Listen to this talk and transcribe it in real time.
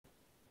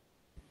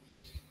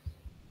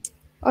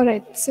All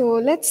right, so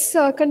let's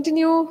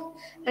continue.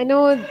 I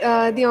know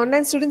the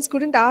online students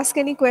couldn't ask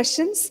any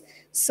questions,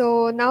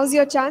 so now's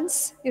your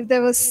chance. If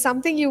there was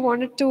something you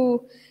wanted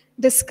to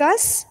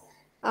discuss,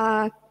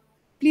 uh,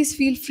 please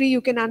feel free.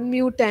 You can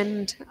unmute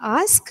and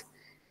ask.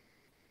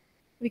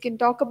 We can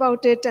talk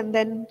about it and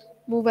then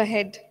move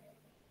ahead.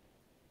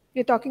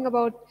 We're talking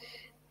about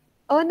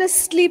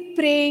earnestly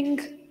praying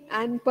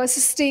and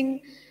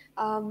persisting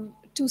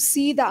to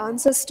see the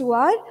answers to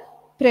our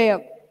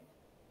prayer.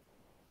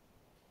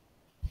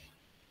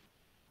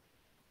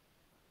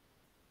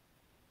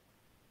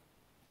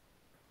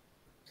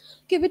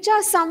 Okay, which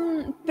are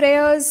some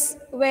prayers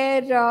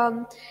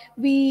where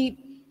we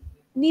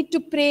need to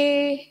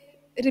pray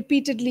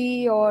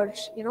repeatedly, or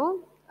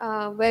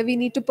where we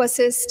need to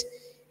persist?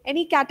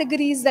 Any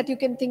categories that you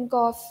can think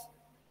of?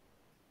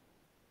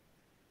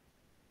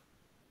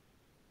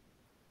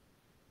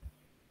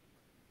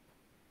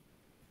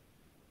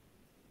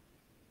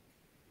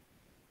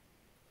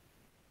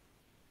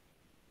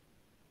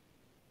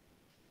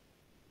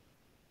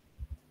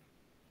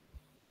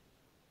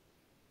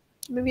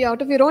 Maybe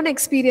out of your own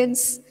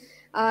experience,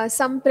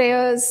 some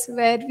prayers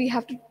where we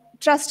have to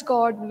trust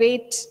God,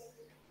 wait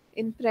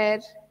in prayer.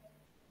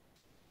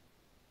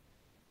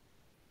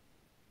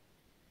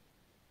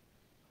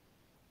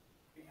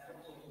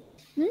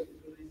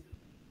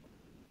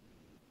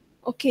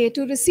 Okay,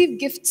 to receive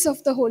gifts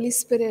of the Holy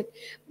Spirit.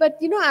 But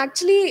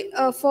actually,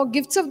 for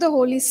gifts of the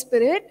Holy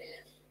Spirit,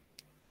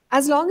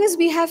 as long as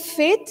we have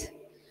faith,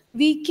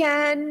 we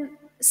can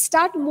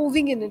start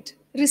moving in it.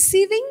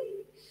 Receiving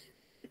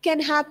can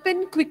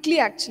happen quickly,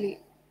 actually.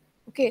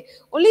 Okay,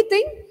 only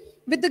thing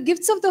with the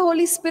gifts of the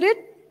Holy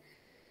Spirit,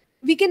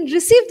 we can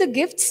receive the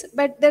gifts,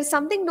 but there's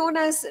something known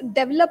as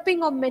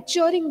developing or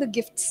maturing the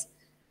gifts.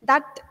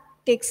 That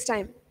takes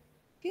time.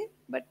 Okay,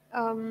 but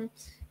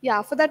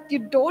yeah, for that you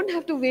don't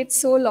have to wait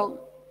so long.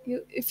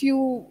 If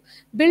you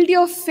build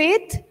your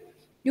faith,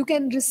 you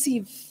can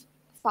receive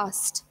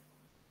fast.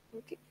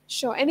 Okay,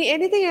 sure.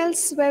 Anything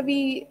else where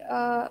we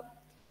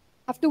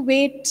have to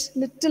wait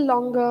little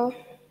longer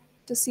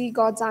to see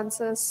God's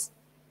answers?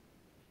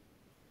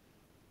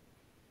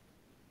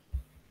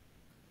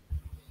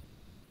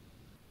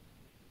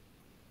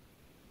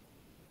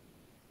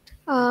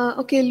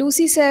 Okay,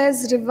 Lucy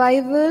says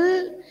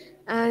revival,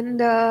 and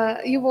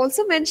you've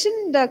also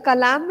mentioned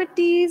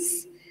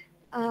calamities.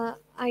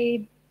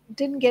 I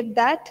didn't get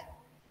that.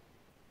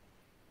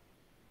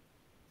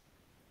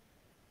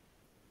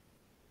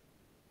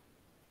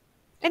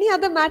 Any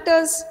other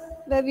matters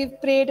where we've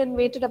prayed and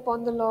waited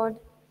upon the Lord?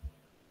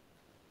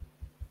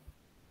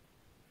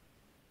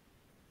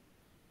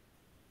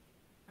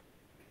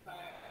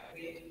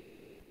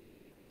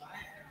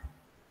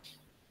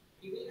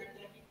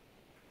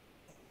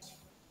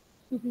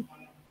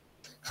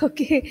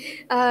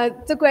 Okay.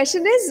 The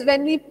question is,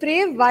 when we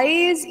pray, why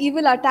is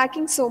evil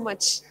attacking so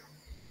much?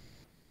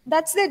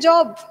 That's their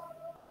job.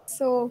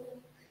 So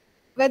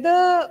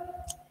whether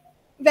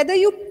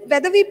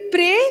whether we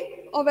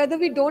pray or whether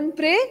we don't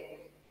pray,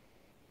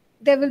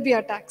 there will be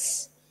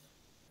attacks.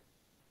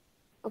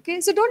 Okay,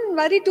 so don't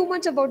worry too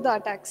much about the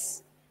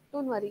attacks.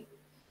 Don't worry,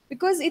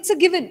 because it's a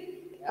given.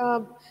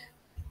 Uh,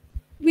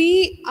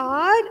 we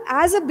are,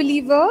 as a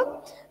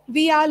believer,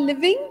 we are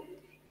living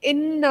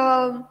in.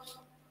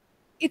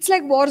 It's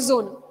like war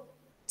zone.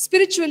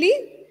 Spiritually,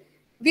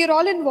 we are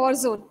all in war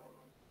zone.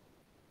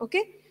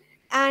 Okay,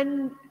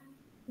 and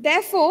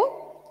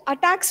therefore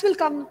attacks will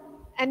come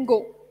and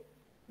go.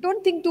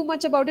 Don't think too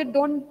much about it.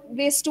 Don't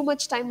waste too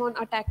much time on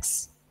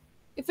attacks.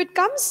 If it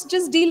comes,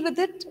 just deal with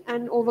it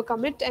and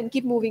overcome it and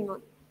keep moving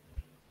on.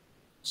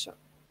 Sure.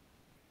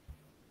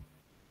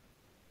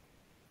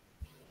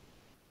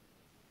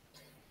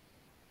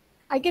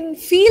 I can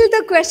feel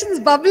the questions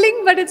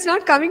bubbling, but it's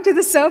not coming to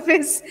the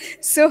surface.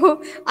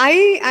 So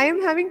I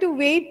am having to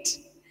wait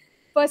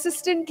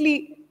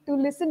persistently to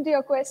listen to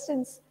your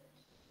questions.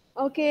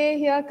 Okay,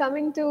 here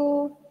coming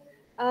to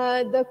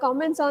the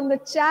comments on the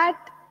chat.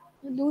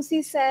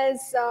 Lucy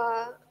says,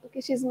 okay,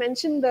 she's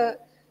mentioned a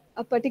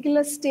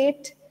particular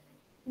state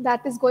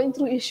that is going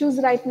through issues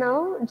right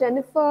now.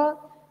 Jennifer,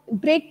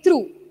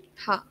 breakthrough.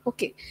 Ha,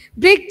 okay.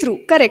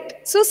 Breakthrough,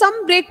 correct. So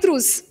some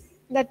breakthroughs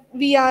that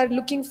we are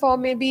looking for,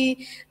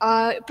 maybe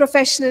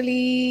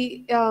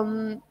professionally,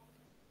 in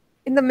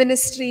the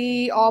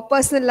ministry or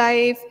personal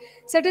life,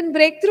 certain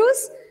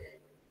breakthroughs,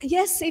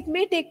 yes, it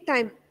may take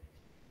time.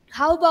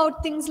 How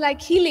about things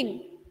like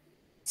healing?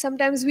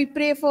 Sometimes we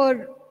pray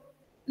for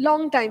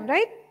long time,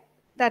 right?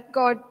 That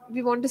God,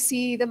 we want to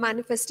see the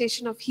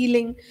manifestation of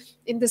healing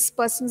in this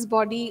person's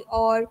body.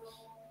 Or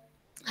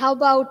how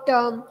about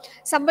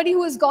somebody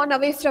who has gone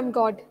away from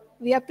God?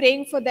 We are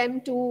praying for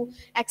them to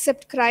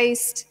accept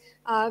Christ,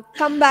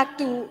 come back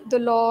to the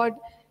Lord,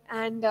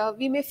 and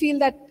we may feel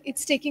that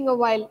it's taking a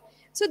while.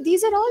 So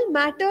these are all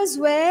matters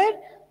where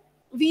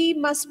we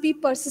must be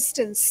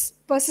persistent.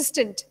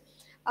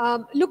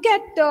 Look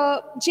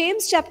at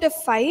James chapter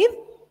 5.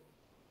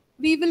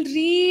 We will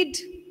read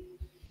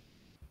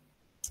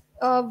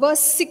verse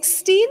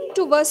 16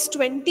 to verse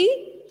 20,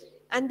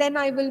 and then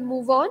I will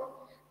move on.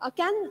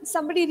 Can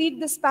somebody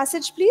read this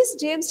passage, please?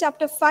 James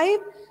chapter 5,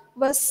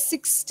 verse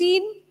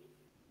 16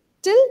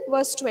 till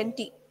verse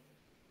 20.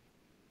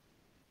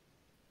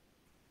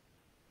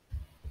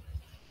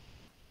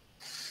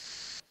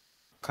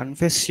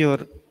 Confess your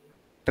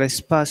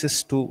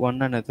trespasses to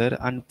one another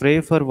and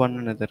pray for one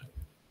another,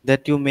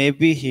 that you may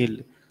be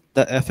healed.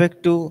 The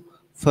effective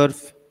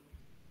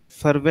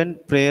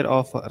fervent prayer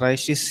of a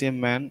righteous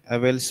man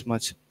avails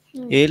much.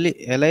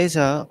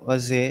 Elijah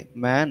was a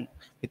man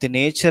with a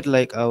nature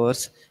like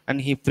ours, and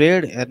he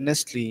prayed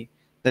earnestly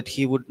that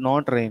he would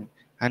not rain.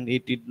 And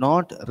it did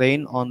not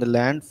rain on the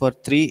land for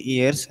 3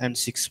 years and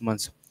 6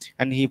 months.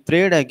 And he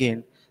prayed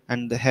again,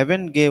 and the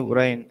heaven gave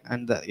rain,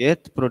 and the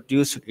earth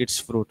produced its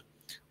fruit.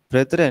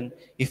 Brethren,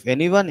 if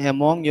anyone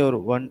among your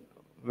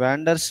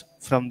wanders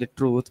from the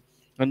truth,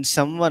 and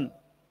someone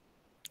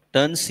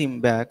turns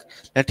him back,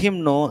 let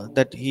him know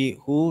that he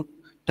who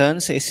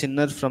turns a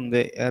sinner from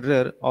the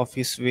error of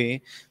his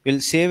way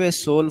will save a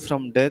soul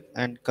from death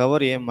and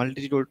cover a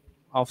multitude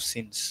of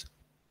sins.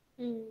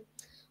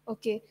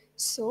 Okay,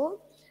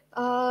 so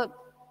uh,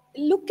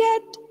 look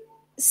at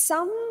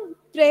some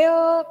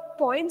prayer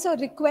points or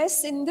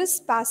requests in this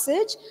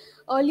passage.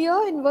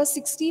 Earlier in verse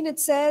 16, it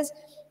says,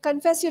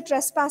 confess your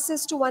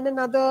trespasses to one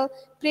another,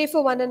 pray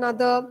for one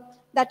another,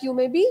 that you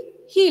may be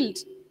healed.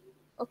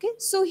 Okay,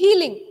 so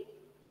healing.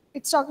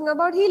 It's talking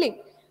about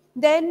healing.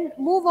 Then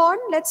move on,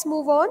 let's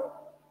move on.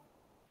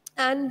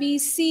 And we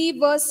see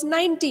verse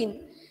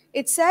 19.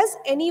 It says,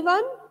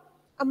 anyone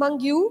among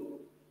you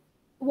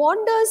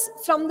wanders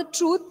from the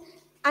truth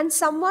and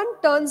someone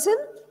turns him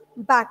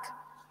back.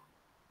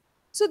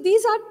 So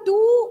these are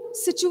two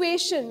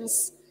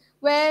situations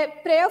where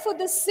prayer for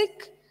the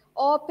sick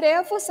or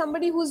prayer for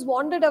somebody who's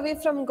wandered away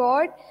from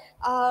God,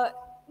 uh,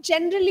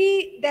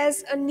 generally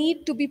there's a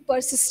need to be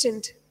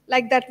persistent,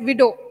 like that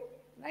widow,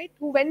 right,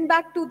 who went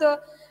back to the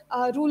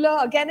ruler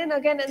again and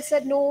again and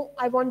said, no,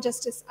 I want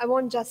justice, I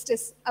want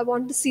justice, I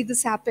want to see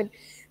this happen.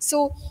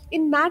 So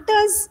in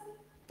matters,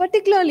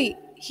 particularly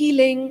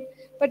healing,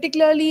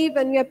 particularly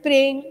when we are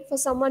praying for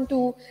someone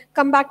to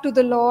come back to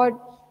the Lord,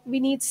 we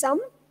need some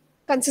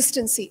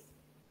consistency.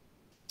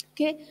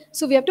 Okay,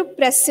 so we have to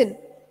press in.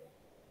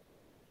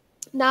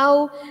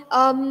 Now,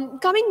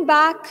 coming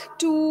back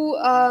to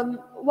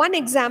one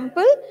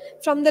example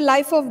from the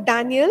life of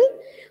Daniel,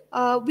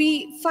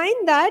 we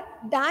find that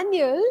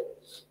Daniel,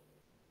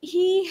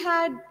 he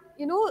had,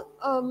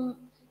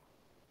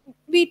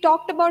 we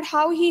talked about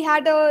how he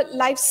had a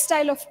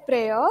lifestyle of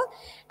prayer,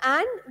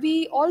 and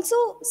we also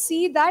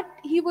see that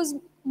he was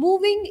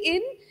moving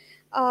in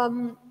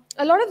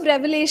a lot of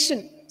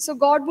revelation. So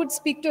God would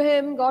speak to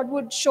him, God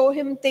would show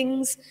him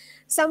things.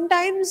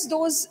 Sometimes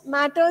those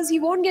matters he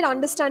won't get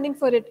understanding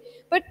for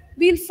it, but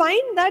we'll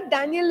find that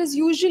Daniel is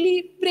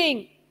usually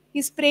praying.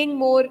 He's praying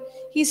more,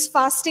 he's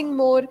fasting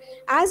more.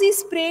 As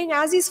he's praying,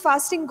 as he's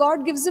fasting,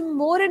 God gives him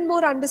more and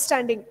more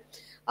understanding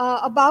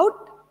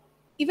about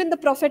even the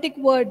prophetic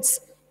words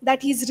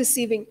that he's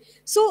receiving.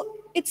 So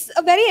it's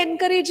a very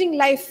encouraging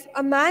life.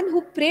 A man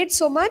who prayed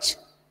so much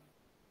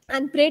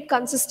and prayed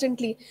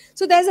consistently.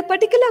 So there's a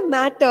particular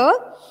matter,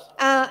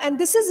 and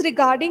this is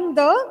regarding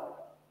the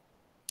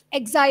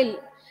exile,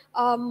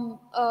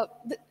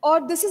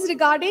 or this is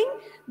regarding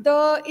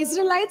the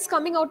Israelites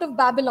coming out of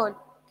Babylon.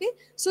 Okay,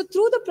 so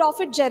through the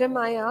prophet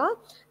Jeremiah,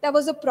 there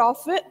was a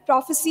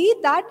prophecy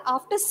that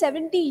after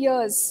 70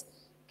 years,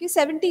 okay,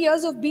 70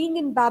 years of being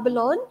in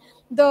Babylon,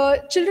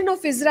 the children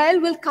of Israel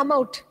will come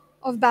out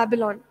of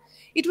Babylon.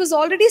 It was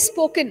already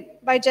spoken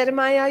by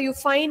Jeremiah. You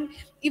find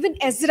even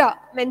Ezra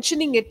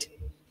mentioning it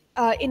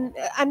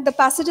and the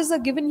passages are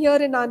given here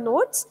in our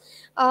notes.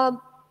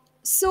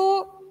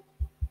 So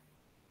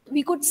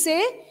we could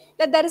say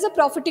that there is a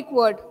prophetic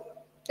word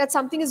that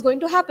something is going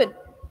to happen.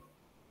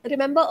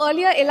 Remember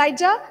earlier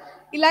Elijah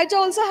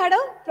also had a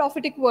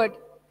prophetic word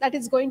that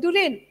it's going to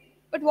rain.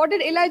 But what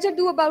did Elijah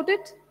do about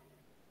it?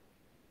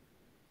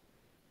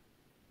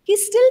 He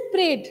still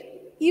prayed.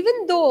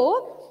 Even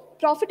though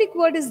prophetic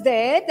word is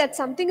there that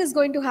something is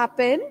going to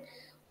happen,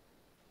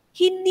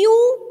 he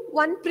knew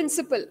one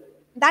principle.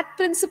 That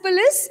principle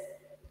is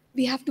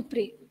we have to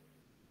pray.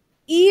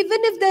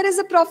 Even if there is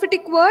a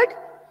prophetic word,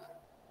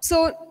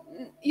 so,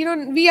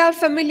 we are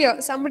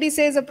familiar. Somebody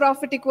says a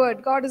prophetic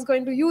word. God is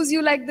going to use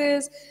you like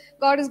this.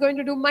 God is going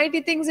to do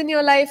mighty things in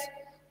your life.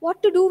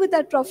 What to do with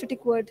that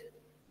prophetic word?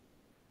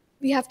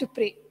 We have to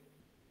pray.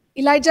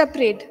 Elijah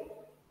prayed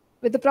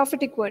with the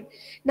prophetic word.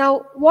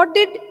 Now, what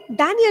did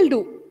Daniel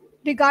do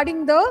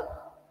regarding the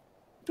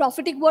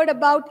prophetic word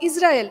about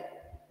Israel?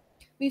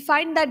 We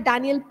find that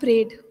Daniel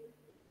prayed.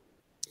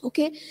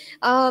 Okay.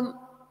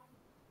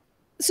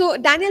 So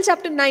Daniel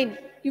chapter 9,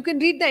 you can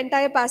read the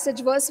entire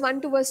passage, verse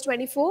 1 to verse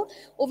 24.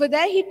 Over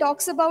there, he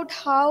talks about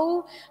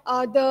how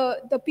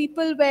the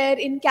people were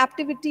in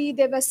captivity,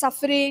 they were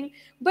suffering.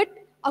 But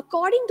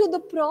according to the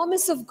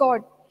promise of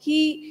God,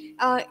 he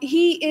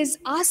is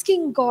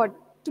asking God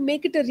to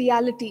make it a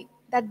reality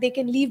that they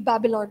can leave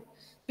Babylon.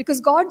 Because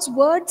God's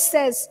word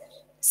says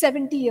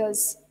 70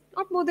 years,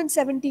 not more than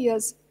 70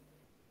 years.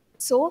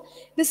 So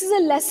this is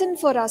a lesson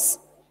for us.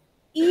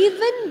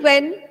 even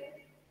when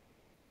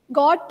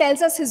God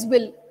tells us His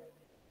will.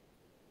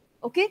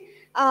 Okay?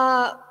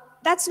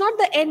 That's not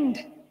the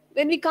end.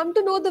 When we come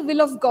to know the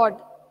will of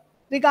God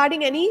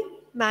regarding any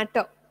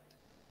matter,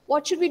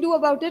 what should we do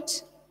about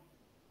it?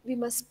 We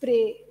must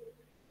pray.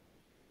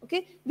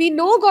 Okay? We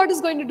know God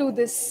is going to do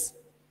this.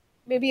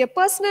 Maybe a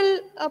personal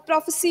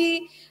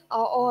prophecy,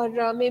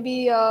 or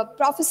maybe a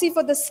prophecy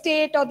for the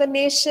state or the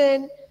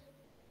nation.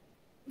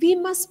 We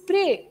must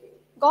pray.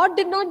 God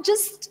did not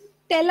just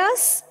tell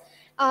us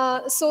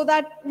so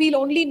that we'll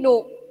only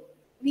know.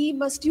 We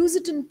must use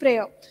it in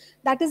prayer.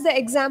 That is the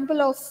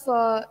example of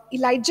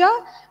Elijah.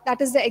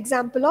 That is the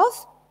example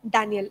of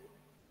Daniel.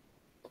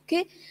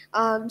 Okay,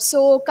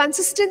 so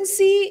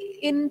consistency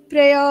in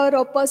prayer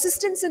or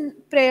persistence in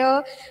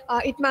prayer,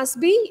 it must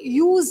be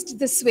used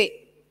this way.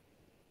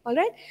 All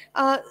right.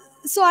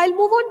 So I'll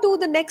move on to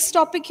the next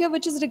topic here,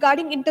 which is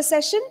regarding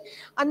intercession.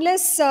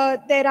 Unless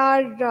there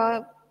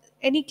are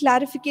any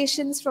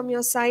clarifications from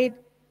your side.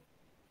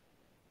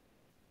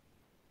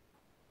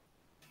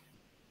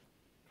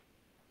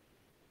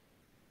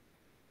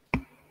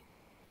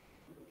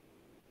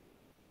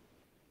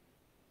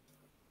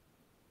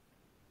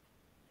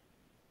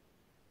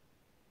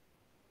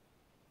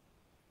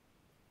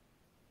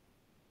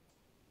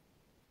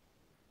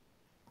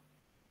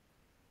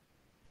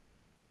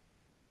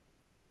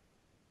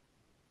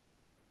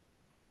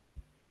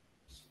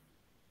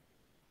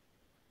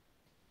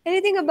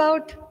 Anything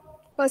about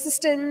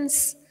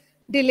persistence,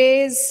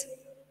 delays?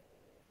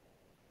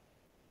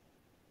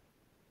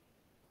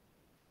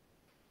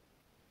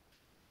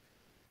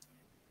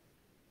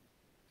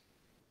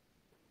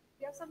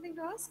 You have something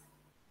to ask?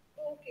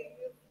 Okay,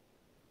 you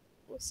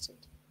posted.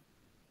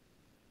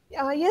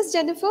 Yes,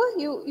 Jennifer,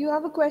 you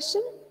have a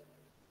question?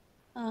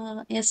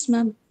 Yes,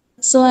 ma'am.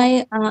 So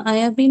Yeah. I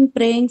have been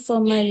praying for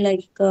my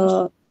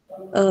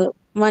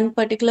one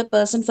particular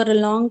person for a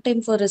long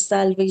time for his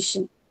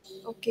salvation,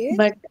 Okay.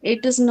 but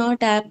it is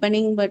not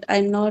happening. But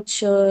I'm not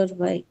sure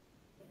why.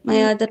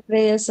 My Hmm. other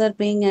prayers are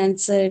being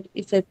answered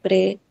if I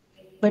pray,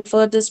 but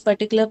for this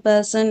particular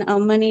person, how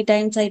many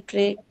times I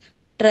try,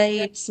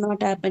 it's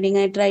not happening.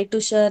 I try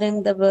to share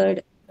him the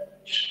word,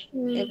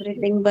 Hmm.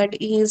 everything, but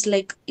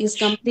he's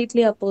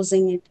completely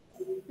opposing it.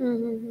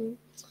 Mm-hmm.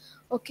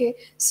 Okay,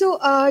 so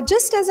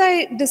just as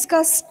I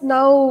discussed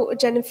now,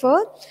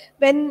 Jennifer,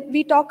 when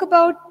we talk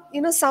about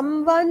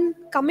someone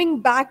coming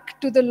back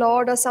to the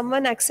Lord or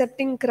someone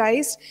accepting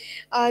Christ,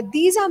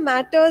 these are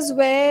matters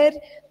where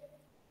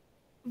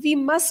we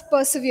must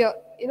persevere.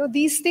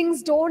 These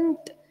things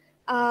don't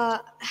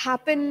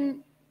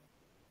happen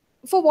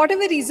for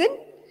whatever reason.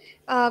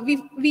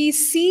 We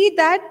see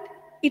that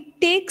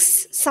it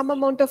takes some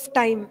amount of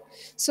time.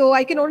 So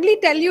I can only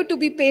tell you to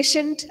be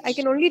patient. I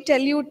can only tell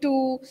you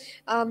to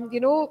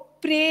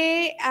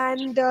pray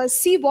and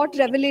see what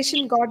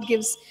revelation God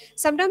gives.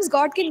 Sometimes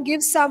God can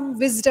give some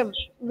wisdom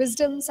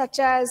such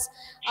as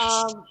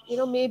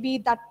maybe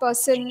that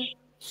person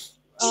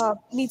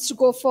needs to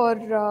go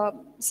for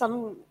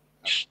some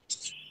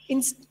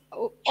inst-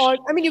 or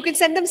I mean, you can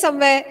send them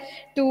somewhere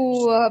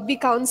to be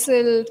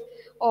counseled,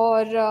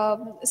 or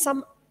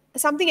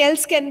something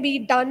else can be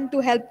done to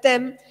help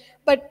them.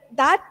 But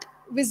that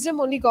wisdom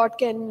only God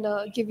can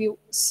give you.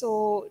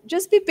 So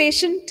just be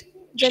patient,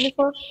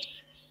 Jennifer.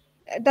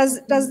 Does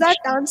Okay. that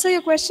answer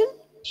your question?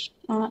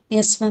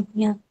 Yes, ma'am.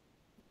 Yeah.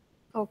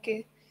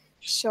 Okay,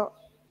 sure.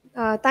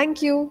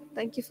 Thank you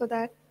for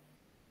that.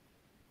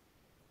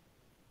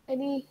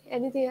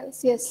 Anything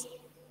else? Yes.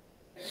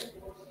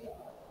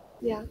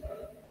 Yeah.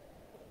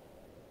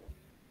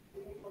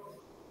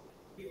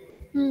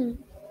 Hmm.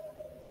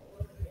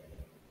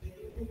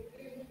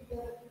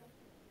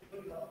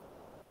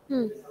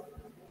 Hmm.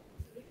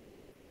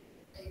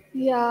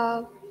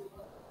 Yeah.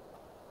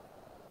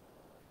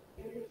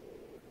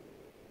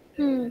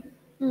 Hmm.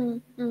 Hmm.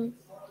 Hmm.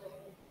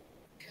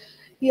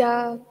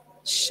 Yeah,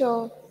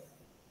 sure.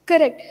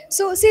 Correct.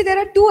 So, see, there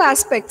are two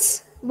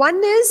aspects.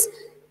 One is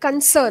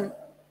concern.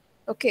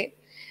 Okay.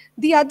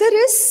 The other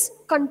is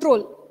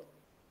control.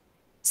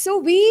 So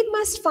we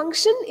must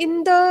function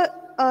in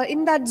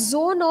that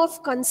zone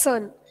of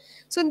concern.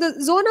 So in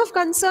the zone of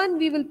concern,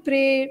 we will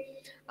pray,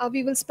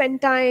 we will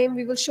spend time,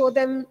 we will show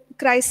them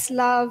Christ's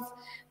love,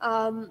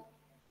 um,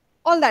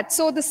 all that.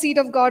 So the seed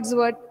of God's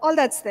word, all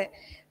that's there.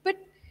 But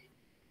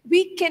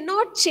we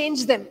cannot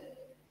change them.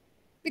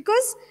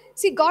 Because,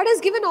 see, God has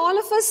given all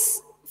of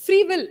us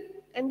free will,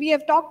 and we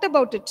have talked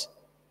about it.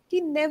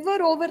 He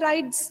never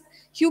overrides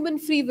human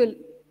free will.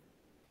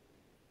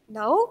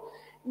 Now,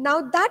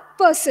 now that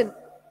person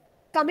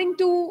coming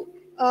to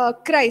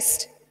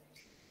Christ,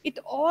 it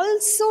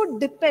also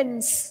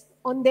depends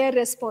on their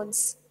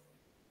response.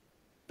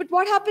 But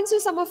what happens to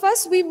some of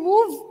us? We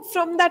move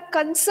from that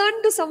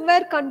concern to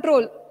somewhere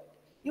control.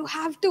 You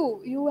have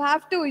to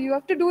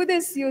do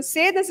this. You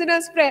say the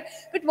sinner's prayer.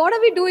 But what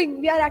are we doing?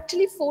 We are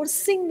actually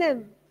forcing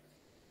them.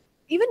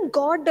 Even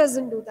God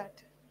doesn't do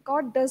that.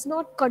 God does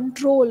not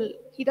control.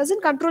 He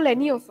doesn't control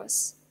any of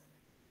us.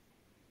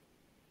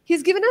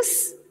 He's given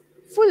us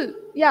full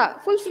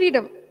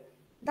freedom.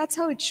 That's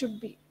how it should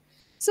be.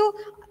 So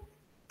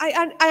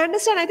I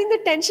understand. I think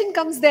the tension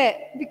comes there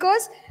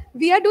because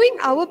we are doing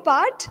our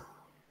part,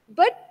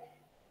 but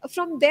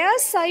from their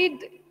side,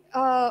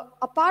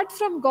 apart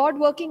from God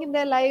working in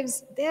their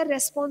lives, their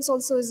response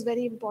also is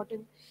very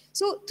important.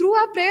 So through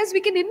our prayers, we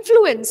can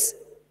influence.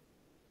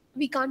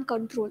 We can't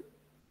control.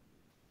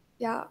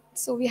 Yeah.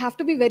 So we have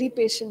to be very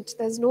patient.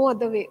 There's no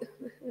other way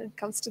when it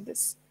comes to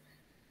this.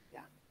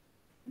 Yeah.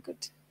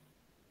 Good.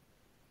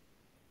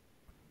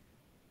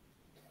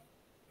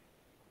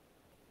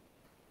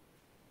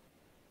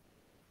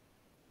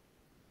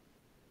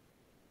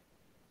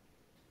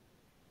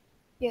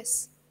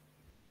 Yes.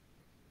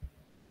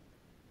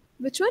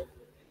 Which one?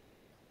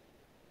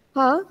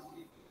 Huh?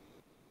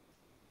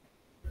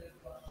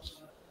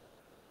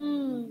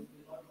 Hmm.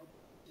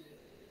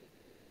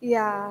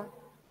 Yeah.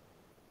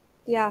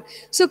 Yeah.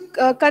 So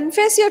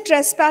confess your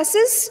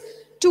trespasses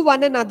to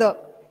one another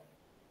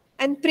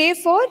and pray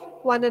for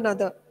one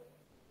another.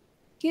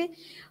 Okay.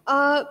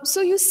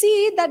 So you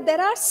see that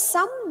there are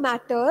some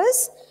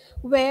matters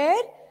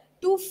where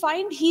to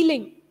find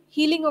healing,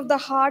 healing of the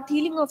heart,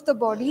 healing of the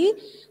body,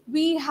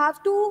 we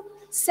have to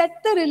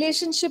set the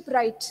relationship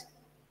right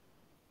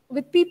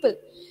with people.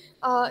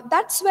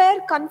 That's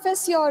where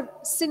confess your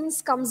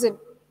sins comes in.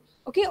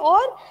 Okay. Or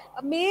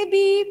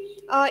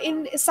maybe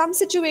in some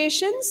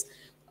situations,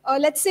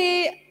 let's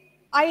say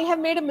I have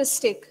made a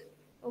mistake.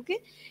 Okay.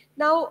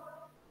 Now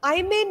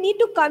I may need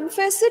to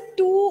confess it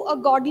to a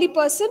godly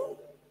person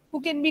who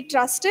can be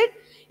trusted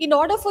in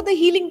order for the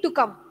healing to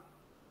come.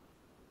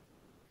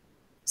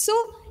 So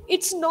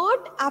it's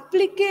not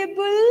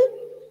applicable,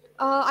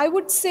 I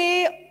would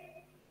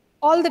say,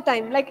 all the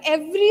time. Like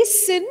every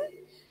sin,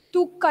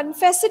 to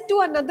confess it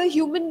to another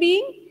human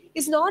being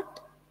is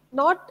not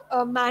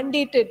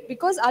mandated,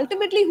 because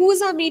ultimately, who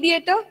is our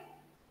mediator?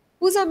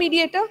 Who's our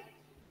mediator?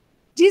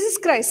 Jesus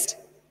Christ.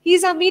 He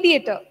is our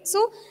mediator.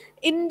 So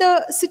in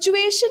the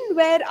situation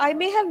where I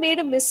may have made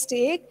a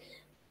mistake,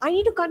 I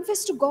need to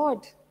confess to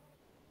God.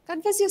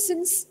 Confess your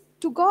sins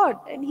to God,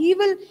 and He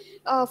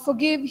will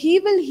forgive, He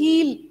will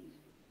heal.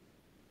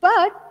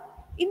 But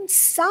in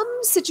some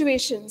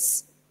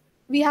situations,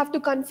 we have to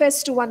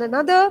confess to one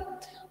another,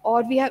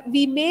 or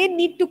we may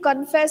need to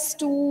confess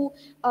to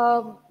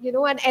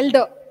an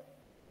elder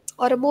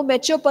or a more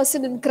mature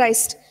person in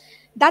Christ.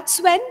 That's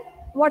when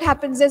what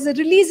happens? There's a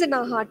release in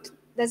our heart.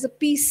 There's a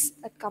peace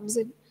that comes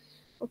in.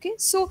 Okay,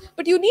 so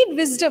but you need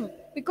wisdom,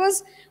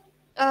 because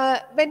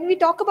when we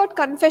talk about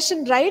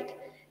confession, right?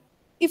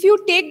 If you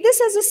take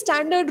this as a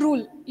standard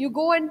rule, you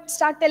go and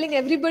start telling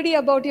everybody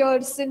about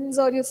your sins,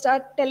 or you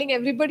start telling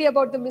everybody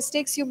about the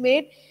mistakes you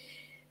made,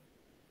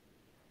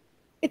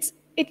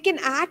 it can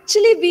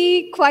actually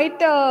be quite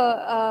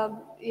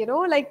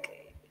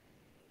like,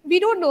 we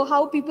don't know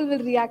how people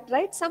will react,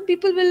 right? Some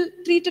people will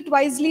treat it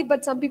wisely,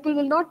 but some people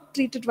will not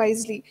treat it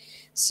wisely.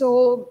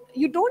 So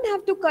you don't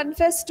have to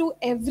confess to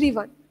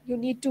everyone. You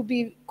need to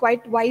be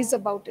quite wise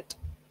about it.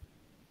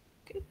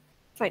 Okay,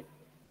 fine.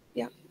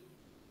 Yeah.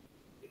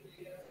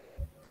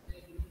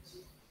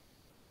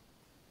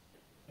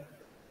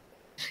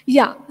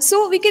 Yeah,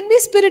 so we can be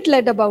spirit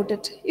led about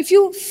it. If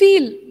you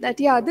feel that,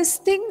 yeah, this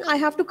thing I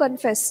have to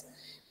confess,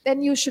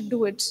 then you should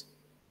do it.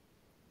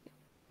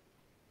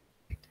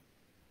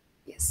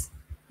 Yes.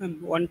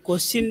 One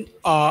question: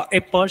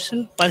 a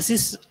person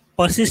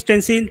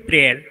persistency in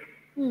prayer.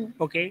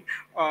 Okay,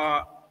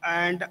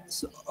 and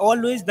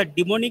always the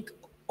demonic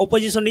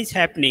opposition is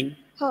happening.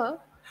 Huh?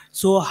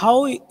 So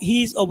how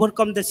he is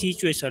overcome the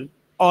situation,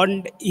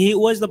 and he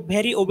was the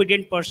very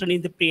obedient person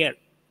in the prayer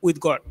with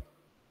God.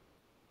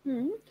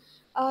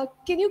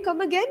 Can you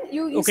come again?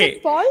 You said Okay,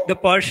 Paul? the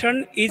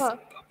person is Huh?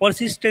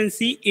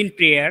 persistency in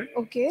prayer,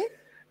 Okay.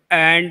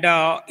 and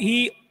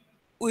he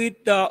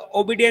with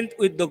obedient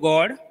with the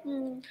God,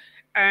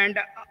 and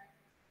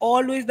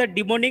always the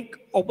demonic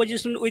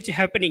opposition which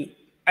happening,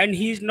 and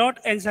he is not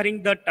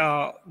answering that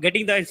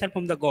getting the answer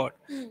from the God.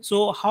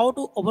 So how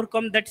to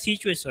overcome that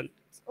situation?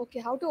 Okay,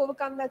 how to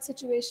overcome that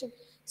situation?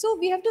 So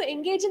we have to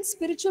engage in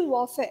spiritual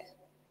warfare.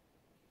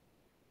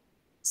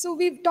 So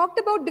we've talked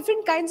about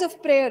different kinds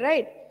of prayer,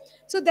 right?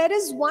 So there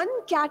is one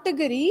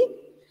category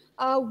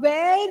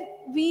where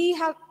we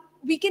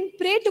can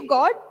pray to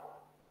God,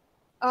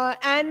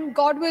 and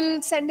God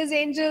will send His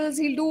angels.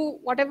 He'll do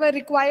whatever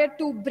required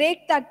to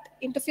break that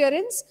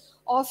interference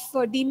of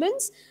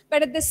demons.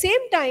 But at the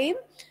same time,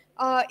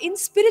 in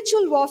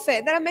spiritual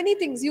warfare, there are many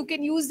things. You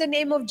can use the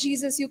name of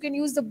Jesus. You can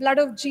use the blood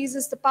of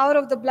Jesus, the power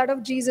of the blood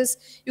of Jesus.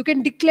 You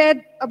can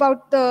declare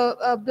about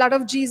the blood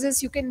of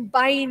Jesus. You can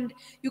bind.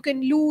 You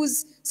can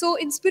lose. So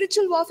in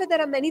spiritual warfare,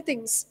 there are many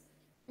things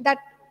that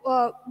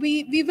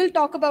we will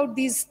talk about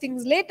these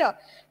things later.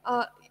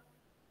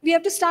 We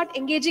have to start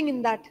engaging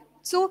in that.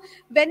 So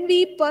when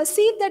we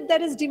perceive that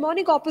there is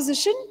demonic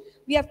opposition,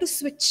 we have to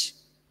switch.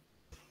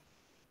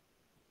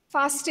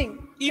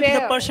 Fasting, If the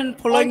prayer, person all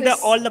following the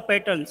this. all the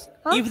patterns,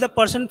 Huh? if the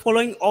person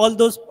following all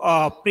those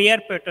prayer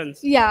patterns,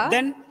 Yeah.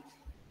 then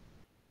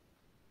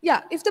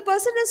Yeah, if the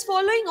person is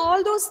following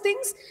all those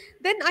things,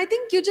 then I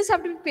think you just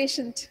have to be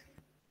patient.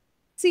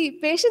 See,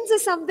 patience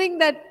is something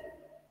that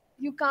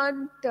you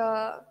can't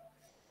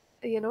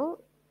you know,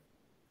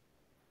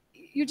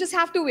 you just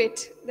have to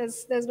wait.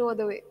 There's no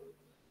other way.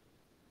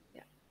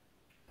 Yeah.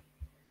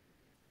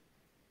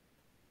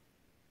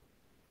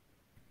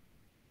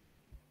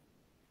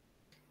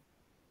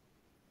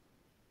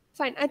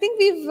 Fine. I think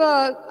we've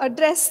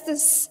addressed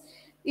this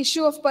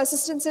issue of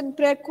persistence in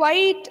prayer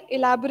quite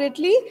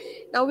elaborately.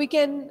 Now we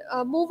can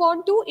move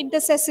on to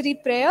intercessory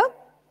prayer.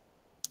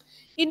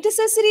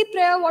 Intercessory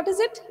prayer, what is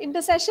it?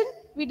 Intercession,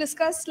 we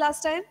discussed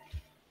last time.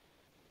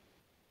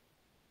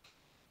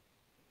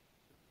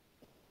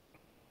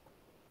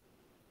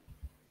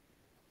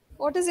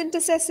 What is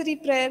intercessory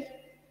prayer?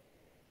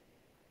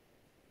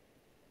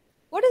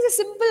 What is a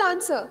simple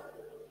answer?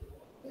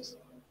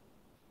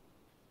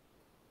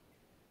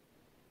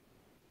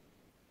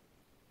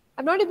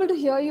 I'm not able to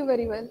hear you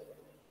very well.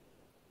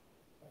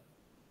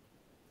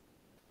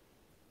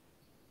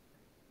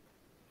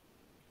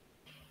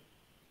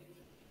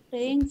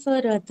 Praying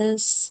for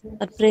others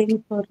or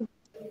praying for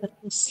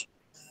others.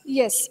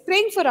 Yes,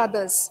 praying for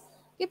others.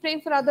 Okay,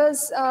 praying for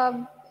others.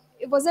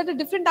 Was that a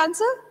different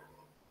answer?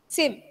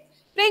 Same.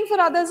 Praying for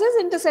others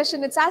is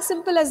intercession. It's as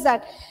simple as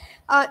that.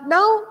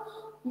 Now,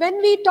 when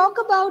we talk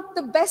about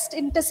the best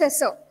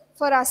intercessor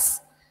for us,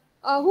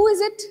 who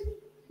is it?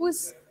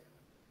 Who's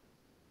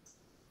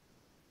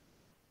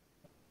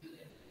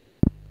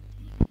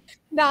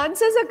the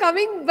answers are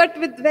coming, but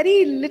with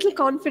very little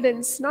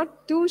confidence,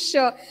 not too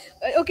sure.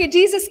 Okay,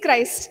 Jesus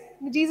Christ.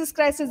 Jesus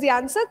Christ is the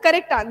answer,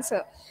 correct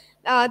answer.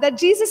 That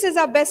Jesus is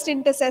our best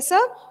intercessor.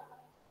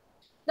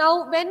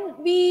 Now,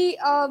 when we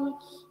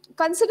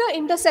consider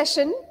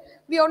intercession,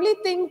 we only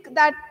think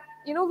that,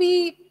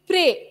 we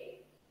pray,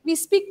 we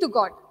speak to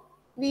God.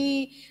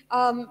 We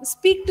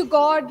speak to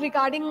God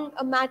regarding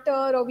a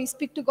matter, or we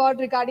speak to God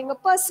regarding a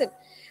person.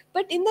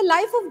 But in the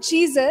life of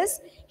Jesus,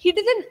 he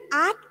did an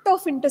act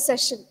of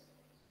intercession.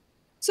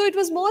 So it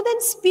was more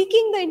than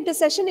speaking the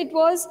intercession, it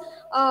was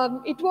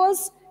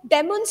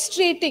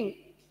demonstrating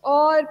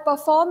or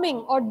performing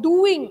or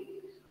doing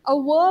a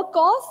work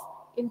of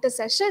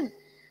intercession.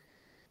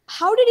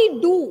 How did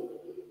he do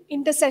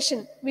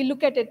intercession? We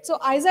look at it. So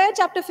Isaiah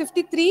chapter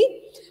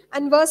 53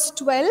 and verse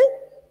 12,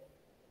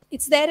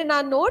 it's there in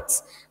our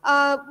notes.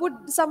 Would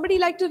somebody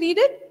like to read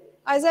it?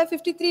 Isaiah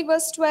 53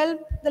 verse 12,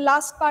 the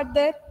last part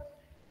there.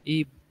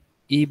 He,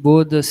 he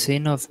bore the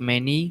sin of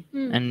many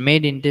and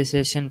made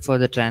intercession for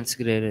the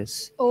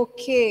transgressors.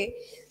 Okay.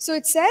 So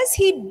it says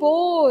he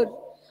bore.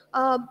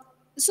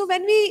 So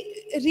when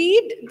we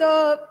read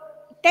the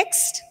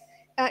text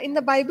in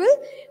the Bible,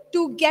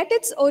 to get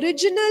its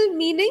original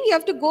meaning, you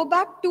have to go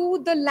back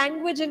to the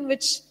language in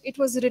which it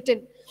was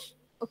written.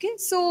 Okay.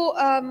 So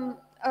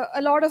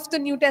a lot of the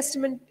New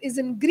Testament is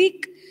in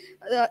Greek.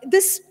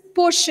 This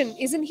portion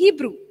is in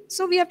Hebrew.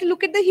 So we have to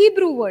look at the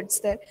Hebrew words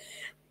there.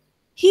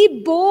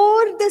 He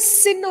bore the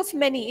sin of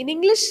many. In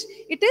English,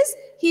 it is,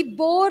 he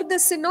bore the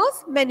sin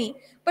of many.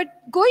 But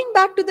going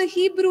back to the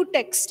Hebrew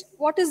text,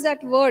 what is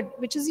that word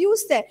which is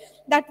used there?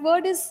 That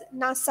word is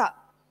nasa.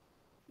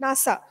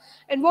 Nasa.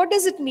 And what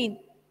does it mean?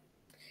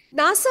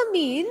 Nasa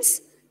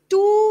means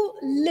to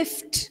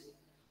lift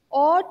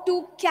or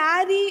to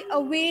carry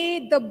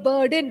away the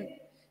burden.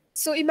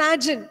 So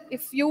imagine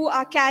if you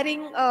are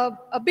carrying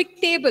a big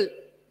table,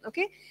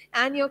 okay,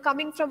 and you're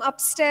coming from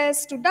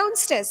upstairs to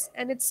downstairs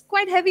and it's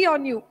quite heavy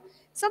on you.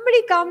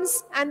 Somebody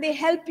comes and they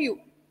help you.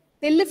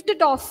 They lift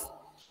it off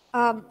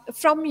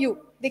from you.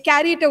 They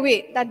carry it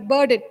away, that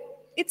burden.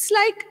 It's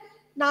like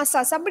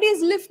NASA. Somebody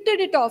has lifted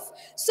it off.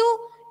 So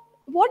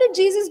what did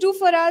Jesus do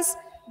for us?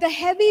 The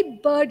heavy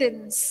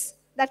burdens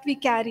that we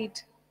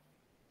carried,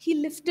 he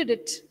lifted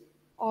it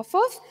off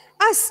of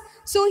us.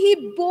 So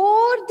he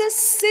bore the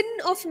sin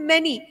of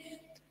many.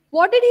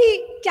 What did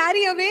he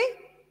carry away?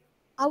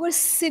 Our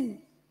sin.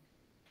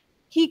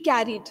 He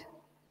carried.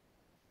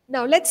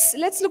 Now let's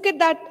look at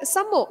that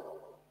some more.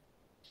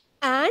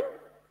 And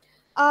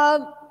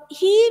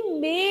he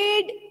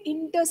made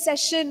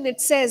intercession, it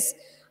says.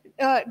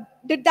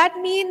 Did that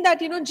mean that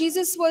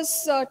Jesus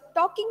was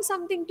talking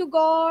something to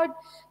God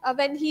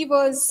when he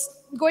was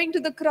going to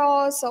the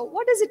cross, or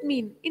what does it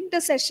mean,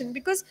 intercession?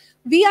 Because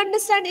we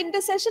understand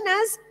intercession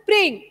as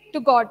praying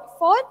to God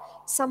for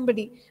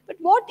somebody, but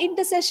what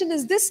intercession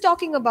is this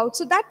talking about?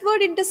 So that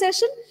word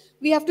intercession,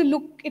 we have to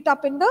look it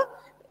up in the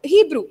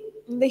Hebrew.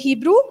 In the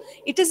Hebrew,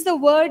 it is the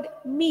word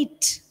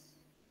meet.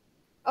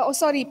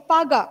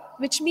 Paga,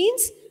 which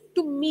means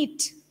to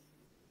meet.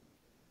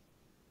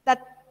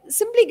 That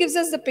simply gives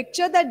us the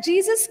picture that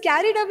Jesus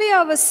carried away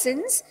our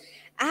sins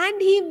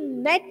and he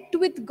met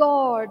with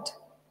God.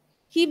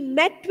 He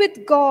met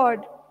with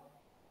God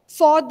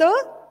for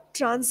the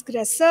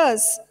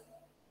transgressors.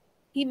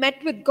 He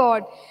met with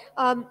God.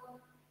 Paga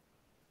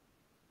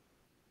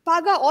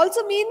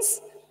also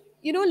means,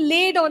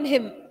 laid on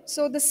him.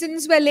 So the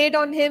sins were laid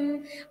on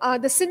him.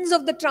 The sins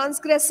of the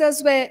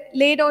transgressors were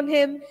laid on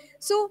him.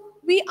 So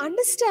we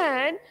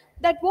understand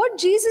that what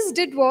Jesus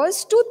did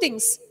was two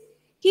things.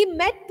 He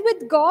met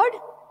with God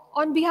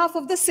on behalf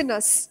of the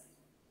sinners.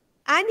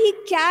 And he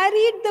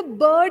carried the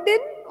burden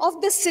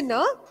of the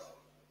sinner,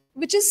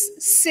 which is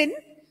sin,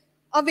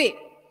 away.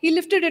 He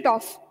lifted it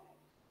off.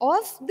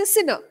 of the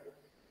sinner.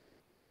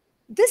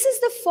 This is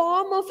the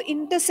form of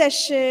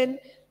intercession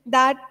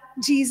that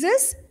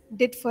Jesus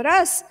did for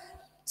us.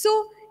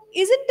 So,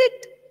 isn't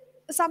it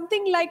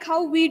something like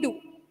how we do?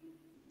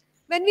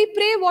 When we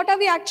pray, what are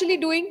we actually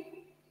doing?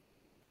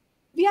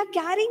 We are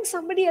carrying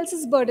somebody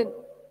else's burden.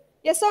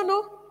 Yes or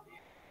no?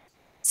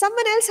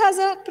 Someone else has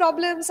a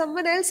problem,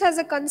 someone else has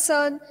a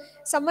concern,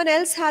 someone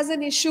else has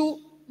an issue,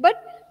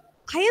 but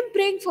I am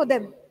praying for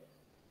them.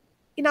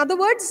 In other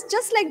words,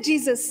 just like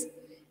Jesus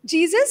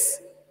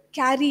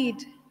carried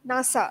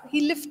NASA,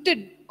 he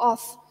lifted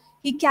off,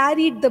 he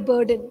carried the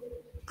burden.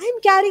 I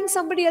am carrying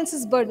somebody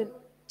else's burden,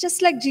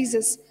 just like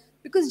Jesus,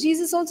 because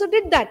Jesus also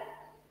did that.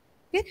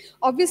 Okay?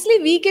 Obviously,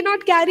 we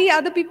cannot carry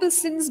other people's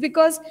sins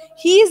because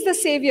he is the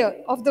savior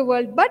of the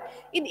world, but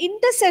in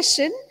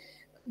intercession,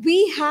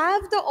 we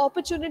have the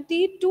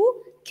opportunity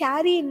to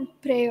carry in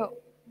prayer.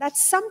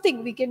 That's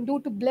something we can do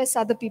to bless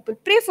other people.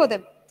 Pray for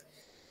them.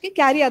 Okay,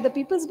 carry other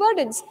people's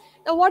burdens.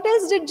 Now, what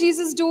else did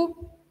Jesus do?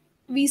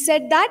 We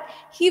said that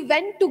he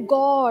went to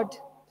God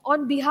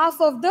on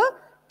behalf of the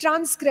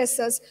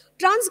transgressors.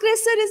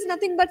 Transgressor is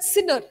nothing but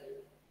sinner.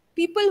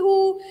 People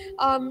who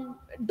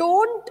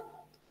don't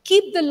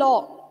keep the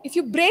law. If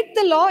you break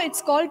the law,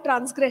 it's called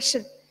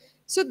transgression.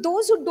 So,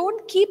 those who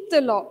don't keep the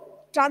law,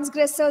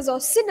 transgressors or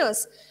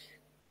sinners,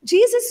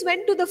 Jesus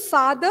went to the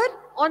Father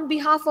on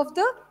behalf of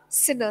the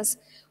sinners.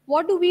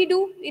 What do we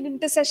do in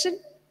intercession?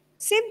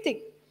 Same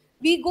thing.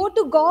 We go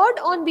to God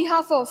on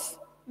behalf of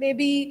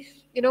maybe,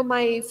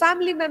 my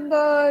family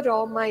member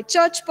or my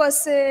church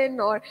person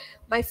or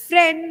my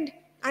friend.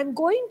 I'm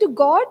going to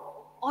God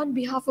on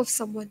behalf of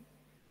someone.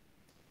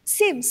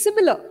 Same,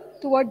 similar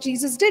to what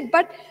Jesus did.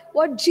 But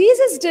what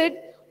Jesus did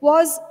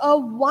was a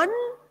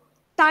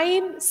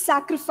one-time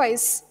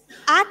sacrifice,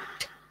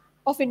 act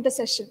of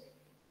intercession.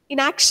 In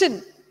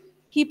action,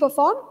 he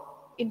performed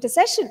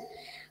intercession.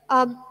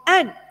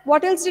 And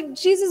what else did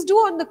Jesus do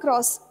on the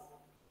cross?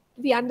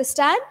 We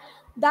understand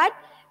that,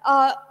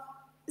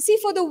 see,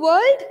 for the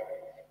world,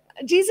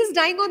 Jesus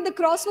dying on the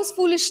cross was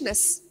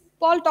foolishness.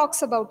 Paul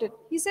talks about it.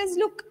 He says,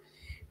 look,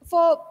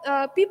 for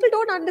people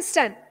don't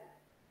understand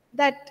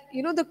that,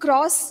 the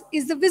cross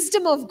is the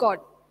wisdom of God.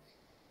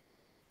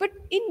 But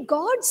in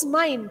God's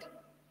mind,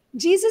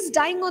 Jesus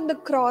dying on the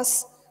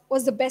cross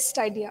was the best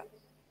idea.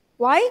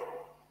 Why?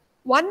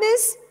 One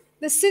is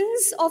the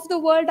sins of the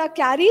world are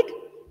carried.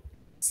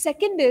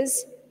 Second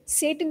is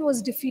Satan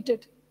was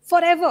defeated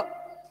forever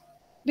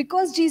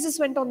because Jesus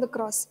went on the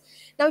cross.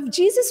 Now, if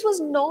Jesus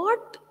was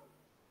not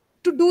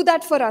to do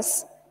that for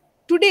us,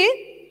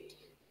 today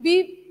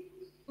we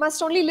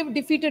must only live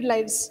defeated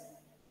lives.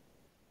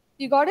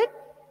 You got it?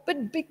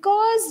 But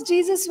because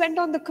Jesus went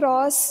on the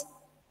cross,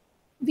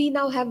 we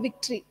now have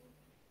victory.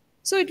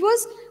 So it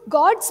was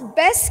God's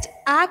best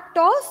act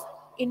of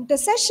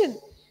intercession.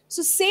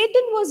 So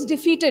Satan was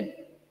defeated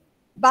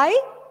by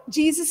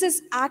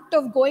Jesus' act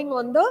of going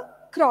on the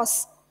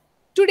cross.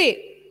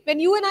 Today, when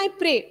you and I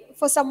pray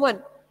for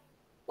someone,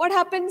 what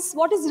happens?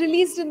 What is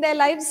released in their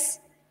lives?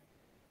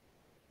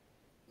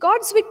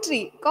 God's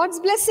victory, God's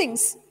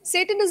blessings.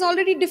 Satan is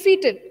already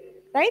defeated,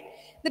 right?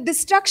 The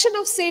destruction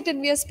of Satan,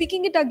 we are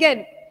speaking it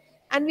again.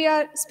 And we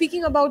are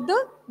speaking about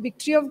the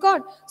victory of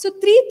God. So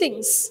three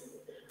things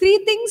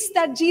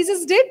that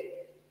Jesus did,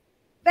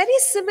 very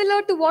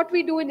similar to what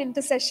we do in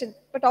intercession.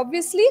 But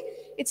obviously,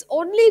 it's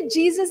only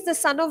Jesus, the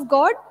Son of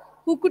God,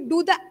 who could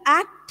do the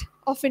act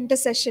of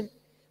intercession.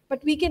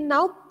 But we can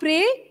now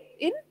pray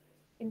in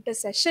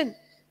intercession.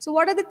 So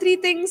what are the three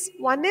things?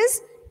 One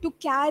is to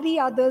carry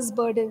others'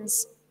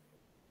 burdens.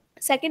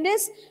 Second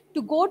is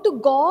to go to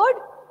God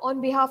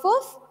on behalf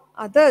of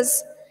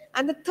others.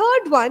 And the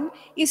third one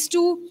is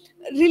to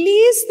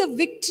release the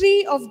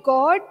victory of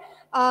God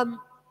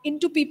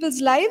into people's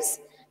lives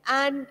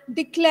and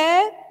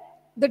declare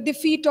the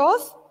defeat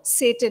of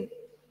Satan.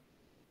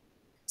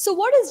 So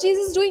what is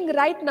Jesus doing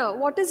right now?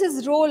 What is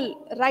his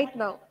role right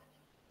now?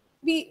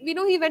 We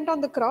know he went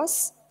on the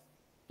cross.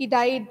 He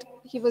died.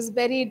 He was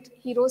buried.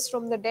 He rose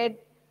from the dead.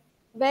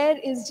 Where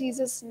is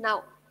Jesus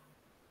now?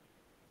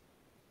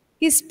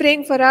 He's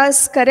praying for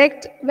us,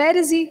 correct? Where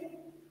is he?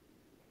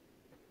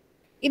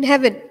 In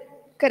heaven.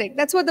 Correct.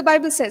 That's what the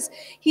Bible says.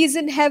 He is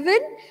in heaven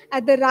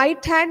at the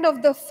right hand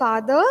of the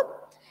Father.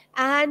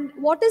 And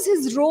what is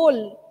his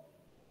role?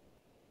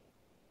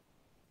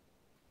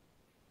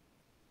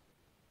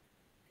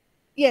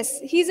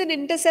 Yes, he's an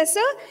intercessor.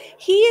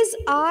 He is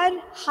our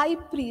high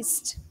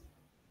priest.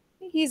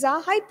 He's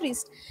our high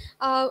priest.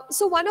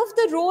 So one of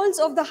the roles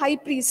of the high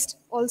priest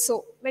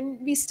also, when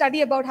we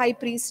study about high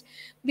priest,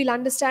 we'll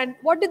understand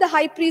what did the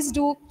high priest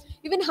do.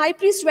 Even high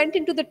priest went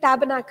into the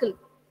tabernacle,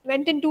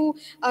 went into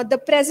the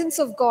presence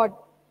of God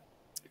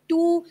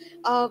to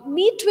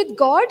meet with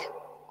God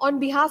on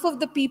behalf of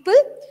the people.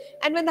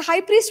 And when the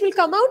high priest will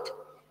come out,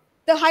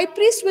 the high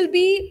priest will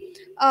be,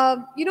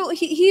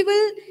 he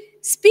will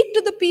speak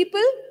to the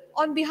people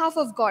on behalf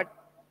of God.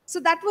 So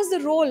that was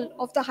the role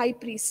of the high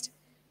priest.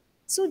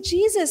 So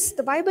Jesus,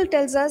 the Bible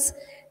tells us,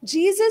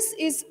 Jesus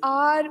is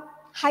our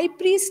high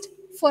priest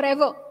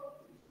forever.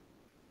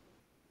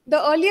 The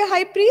earlier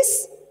high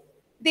priests,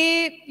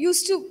 they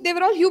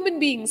were all human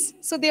beings,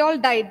 so they all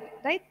died,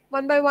 right?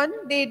 One by one,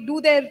 they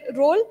do their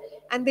role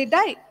and they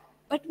die.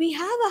 But we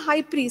have a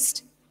high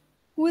priest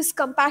who is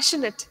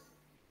compassionate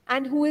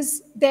and who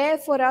is there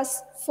for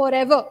us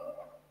forever,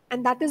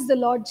 and that is the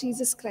Lord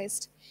Jesus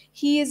Christ.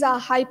 He is our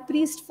high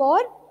priest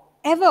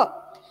forever.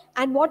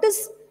 And what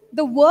is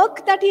the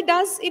work that he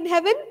does in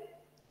heaven?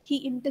 He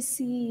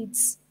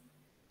intercedes.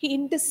 He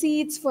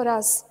intercedes for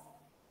us.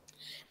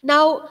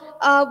 Now,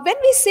 when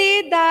we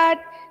say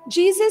that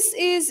Jesus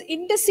is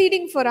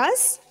interceding for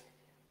us,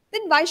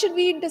 then why should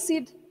we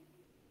intercede?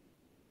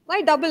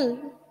 Why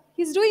double?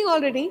 He's doing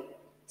already.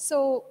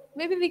 So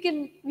maybe we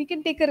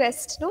can take a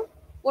rest, no?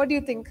 What do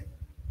you think?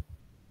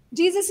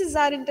 Jesus is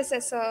our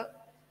intercessor.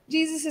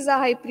 Jesus is our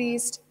high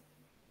priest.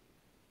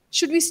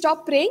 Should we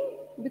stop praying?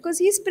 Because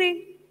he's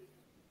praying.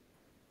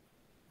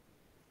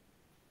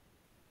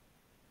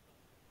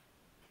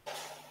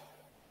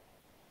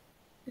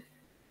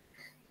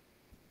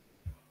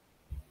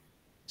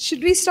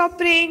 Should we stop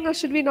praying or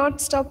should we not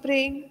stop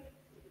praying?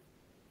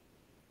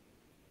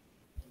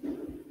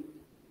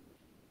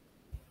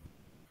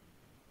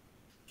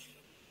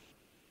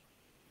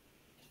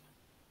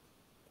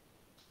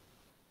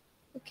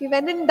 Okay,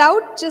 when in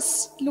doubt,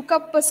 just look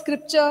up a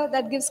scripture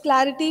that gives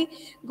clarity.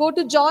 Go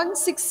to John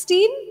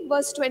 16,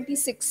 verse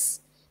 26.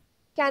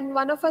 Can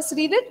one of us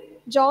read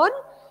it? John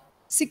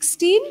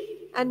 16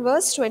 and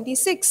verse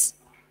 26.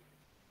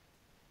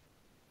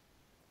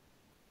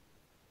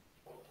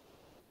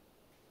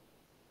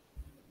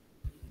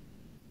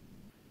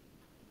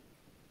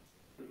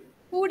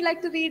 Who would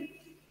like to read?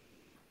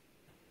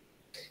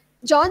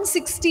 John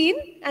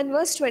 16 and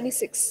verse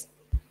 26.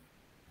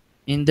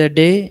 In the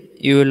day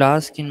you will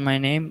ask in my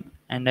name,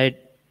 and I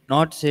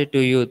not say to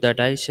you that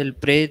I shall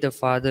pray the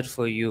Father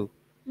for you.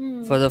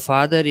 For the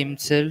Father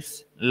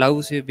himself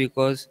loves you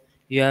because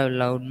you have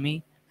loved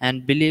me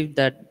and believed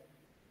that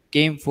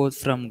came forth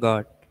from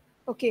God.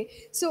 Okay,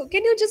 so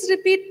can you just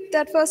repeat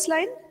that first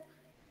line?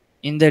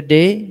 In the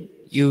day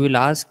you will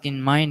ask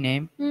in my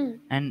name,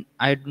 and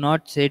I do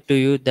not say to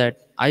you that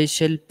I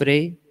shall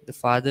pray the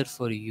Father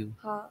for you.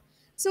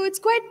 So it's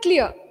quite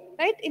clear,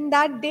 right? In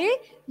that day,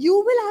 you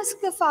will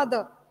ask the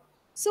Father.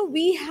 So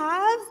we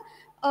have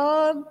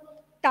a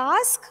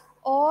task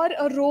or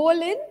a role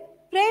in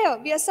prayer.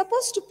 We are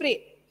supposed to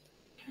pray.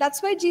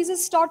 That's why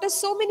Jesus taught us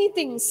so many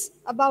things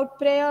about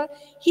prayer.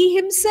 He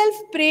himself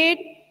prayed,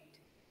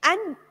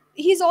 and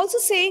he's also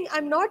saying,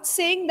 I'm not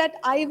saying that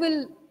I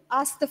will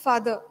ask the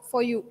Father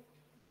for you.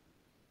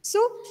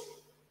 So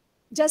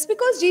just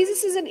because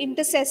Jesus is an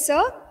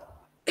intercessor,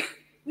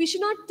 we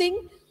should not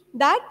think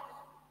that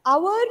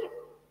our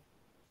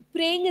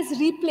praying is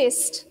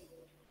replaced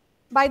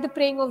by the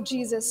praying of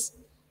Jesus.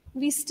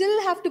 We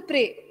still have to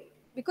pray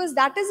because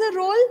that is a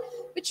role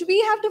which we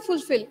have to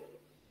fulfill.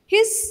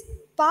 His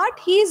part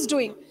he is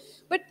doing.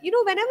 But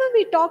whenever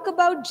we talk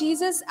about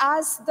Jesus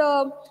as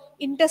the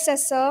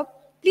intercessor,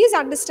 please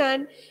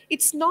understand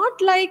it's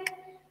not like,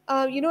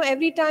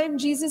 every time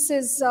Jesus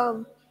is,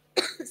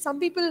 some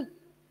people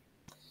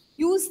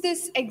use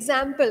this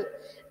example.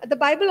 The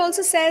Bible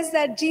also says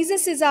that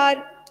Jesus is our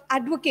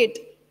advocate.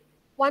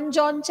 1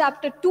 John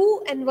chapter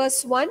 2 and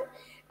verse 1,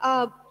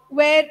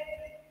 where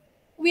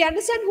we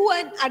understand who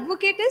an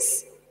advocate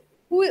is.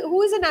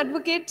 Who is an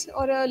advocate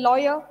or a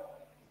lawyer?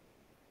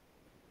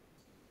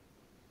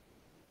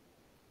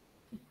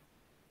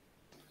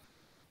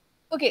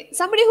 Okay,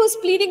 somebody who's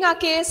pleading our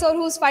case or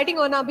who's fighting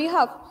on our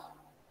behalf.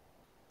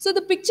 So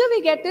the picture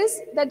we get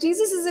is that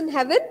Jesus is in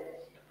heaven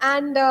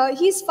and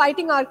he's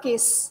fighting our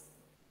case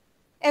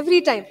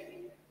every time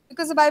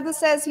because the Bible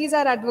says he's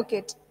our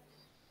advocate.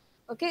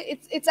 Okay,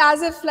 it's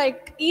as if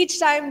like each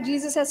time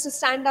Jesus has to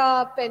stand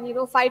up and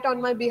fight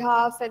on my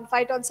behalf and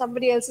fight on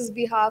somebody else's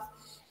behalf,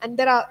 and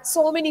there are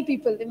so many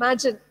people.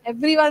 Imagine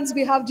everyone's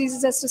behalf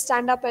Jesus has to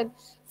stand up and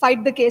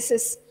fight the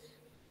cases.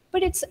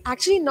 But it's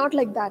actually not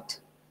like that.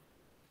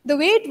 The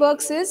way it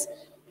works is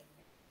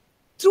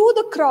through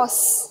the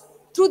cross,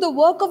 through the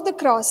work of the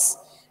cross,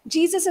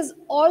 Jesus has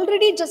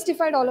already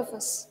justified all of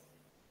us.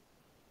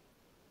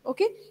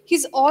 Okay,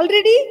 he's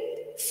already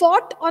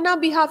fought on our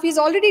behalf. He's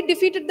already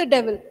defeated the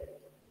devil.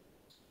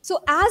 So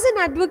as an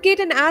advocate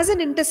and as an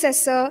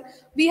intercessor,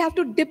 we have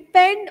to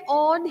depend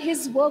on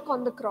his work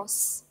on the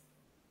cross.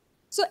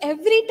 So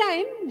every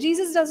time,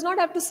 Jesus does not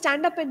have to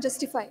stand up and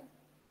justify.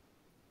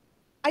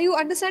 Are you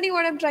understanding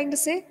what I'm trying to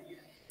say?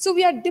 So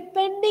we are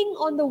depending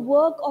on the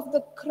work of the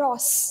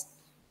cross.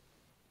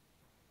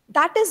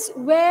 That is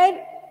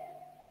where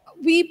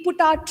we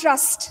put our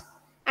trust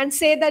and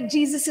say that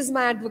Jesus is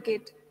my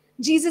advocate.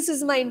 Jesus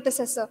is my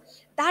intercessor.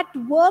 That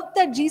work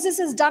that Jesus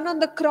has done on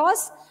the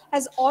cross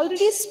has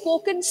already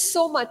spoken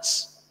so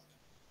much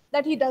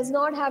that he does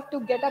not have to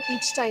get up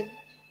each time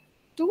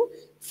to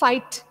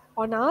fight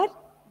on our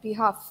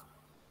behalf.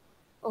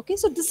 Okay,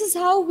 so this is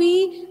how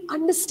we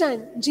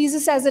understand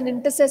Jesus as an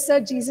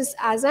intercessor, Jesus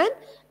as an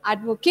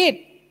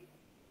advocate.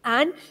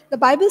 And the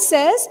Bible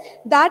says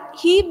that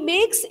he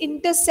makes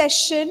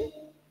intercession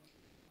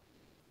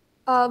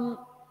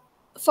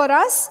for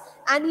us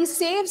and he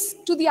saves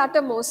to the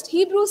uttermost.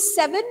 Hebrews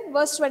 7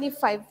 verse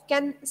 25.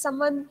 Can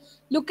someone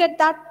look at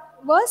that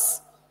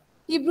verse?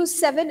 Hebrews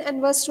 7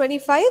 and verse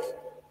 25.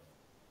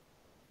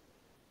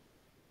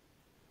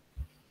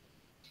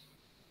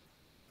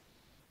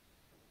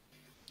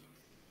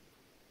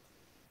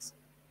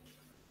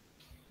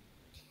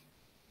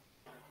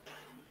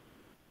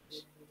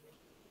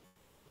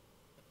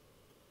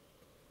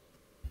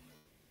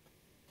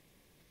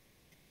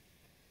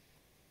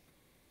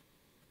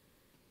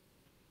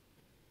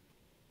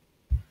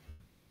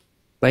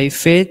 By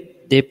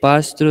faith they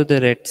passed through the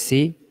Red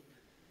Sea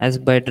as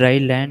by dry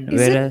land,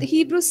 Is it whereas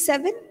Hebrews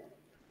 7?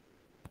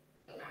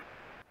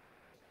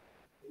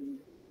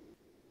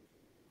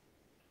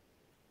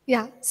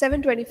 Yeah,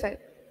 7:25.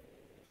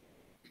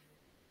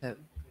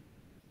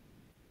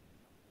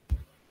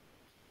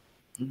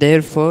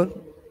 therefore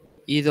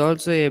he is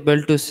also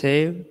able to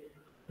save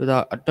to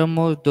the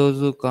uttermost those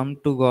who come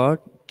to God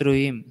through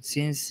him,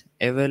 since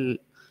ever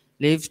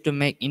lives to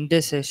make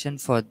intercession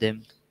for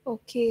them.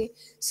 Okay.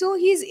 So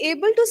he's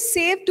able to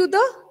save to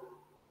the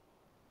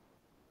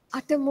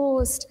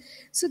uttermost.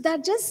 So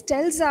that just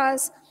tells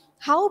us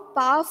how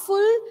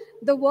powerful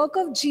the work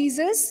of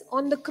Jesus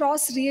on the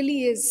cross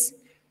really is.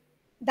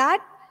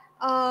 That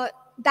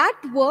that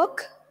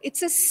work,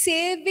 it's a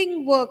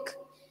saving work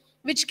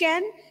which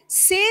can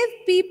save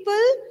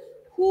people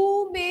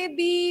who may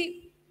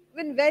be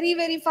even very,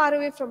 very far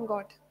away from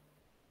God.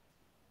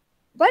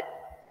 But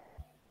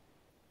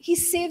he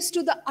saves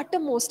to the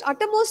uttermost.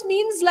 Uttermost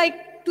means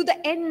like to the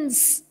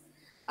ends,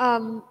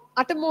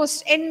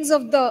 uttermost ends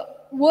of the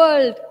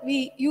world.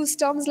 We use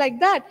terms like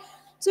that.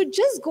 So it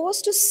just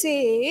goes to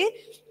say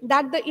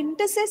that the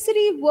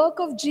intercessory work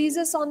of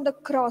Jesus on the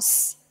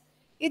cross,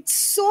 it's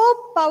so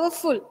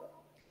powerful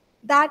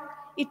that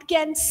it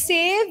can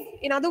save,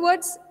 in other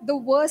words, the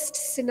worst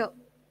sinner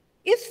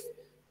if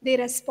they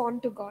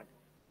respond to God,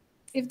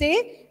 if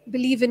they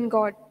believe in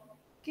God.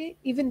 Okay,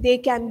 even they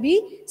can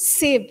be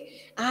saved.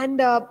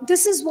 And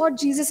this is what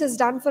Jesus has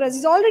done for us.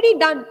 He's already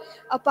done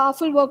a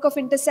powerful work of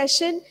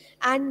intercession,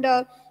 and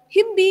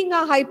him being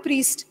a high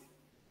priest,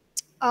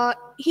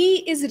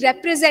 he is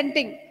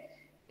representing,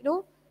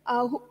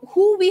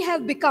 who we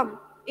have become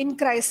in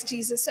Christ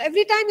Jesus. So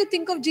every time you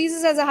think of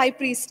Jesus as a high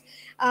priest,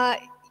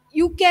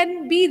 you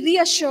can be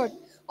reassured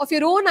of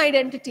your own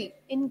identity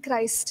in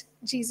Christ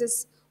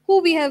Jesus,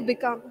 who we have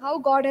become, how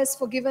God has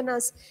forgiven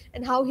us,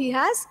 and how he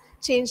has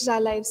changed our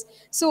lives.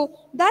 So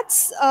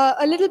that's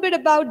a little bit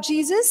about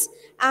Jesus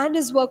and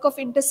his work of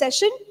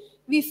intercession.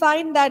 We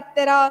find that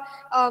there are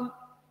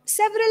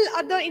several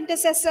other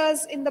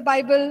intercessors in the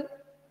Bible.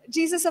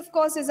 Jesus, of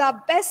course, is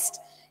our best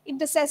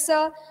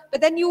intercessor. But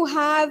then you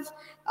have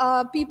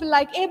people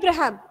like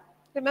Abraham.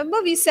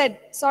 Remember, we said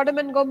Sodom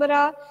and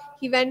Gomorrah,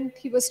 he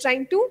was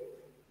trying to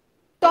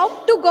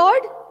talk to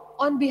God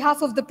on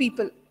behalf of the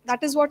people.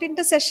 That is what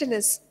intercession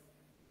is.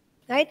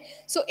 Right?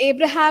 So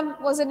Abraham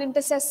was an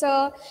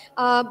intercessor.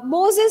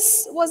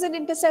 Moses was an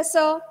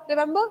intercessor.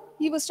 Remember,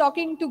 he was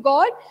talking to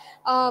God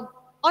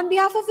on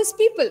behalf of his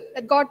people.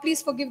 That God,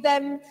 please forgive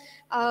them.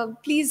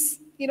 Please,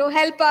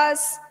 help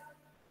us.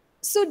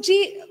 So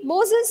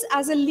Moses,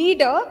 as a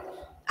leader,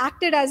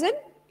 acted as an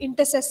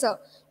intercessor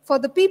for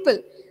the people.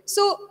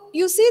 So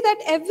you see that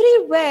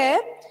everywhere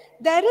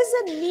there is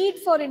a need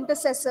for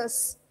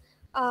intercessors.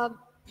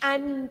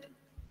 And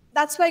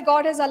that's why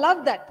God has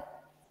allowed that,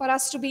 for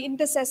us to be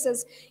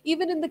intercessors.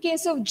 Even in the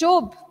case of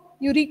Job,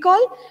 you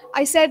recall,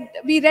 I said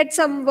we read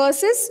some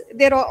verses.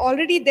 They're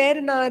already there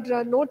in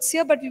our notes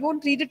here, but we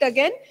won't read it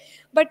again.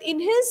 But in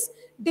his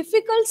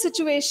difficult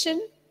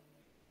situation,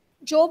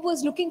 Job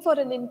was looking for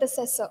an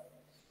intercessor,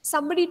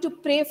 somebody to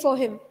pray for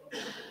him.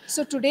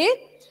 So today,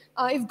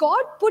 if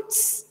God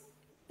puts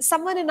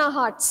someone in our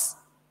hearts,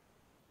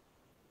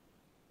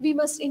 we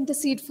must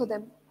intercede for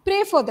them,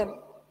 pray for them.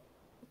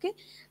 Okay,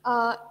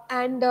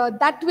 and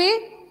that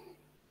way,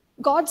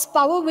 God's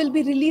power will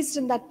be released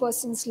in that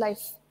person's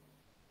life.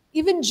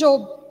 Even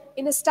Job,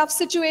 in a tough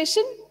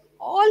situation,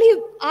 all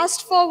he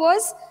asked for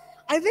was,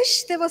 I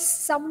wish there was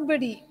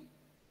somebody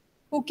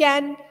who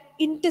can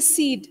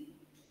intercede.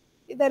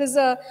 There is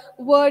a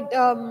word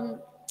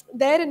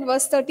there in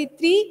verse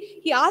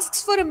 33. He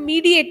asks for a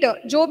mediator.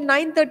 Job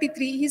 9:33.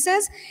 He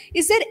says,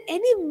 is there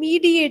any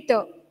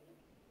mediator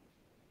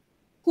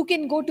who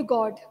can go to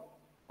God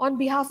on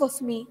behalf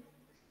of me?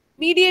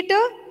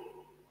 Mediator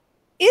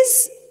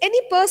is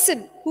any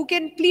person who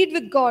can plead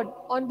with God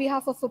on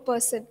behalf of a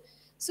person.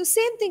 So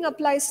same thing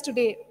applies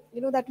today,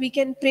 that we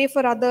can pray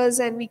for others,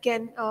 and we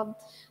can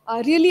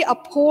really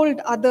uphold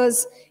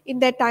others in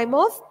their time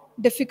of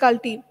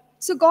difficulty.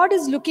 So God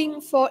is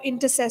looking for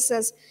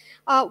intercessors.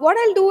 What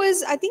I'll do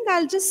is, I think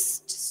I'll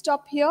just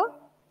stop here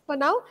for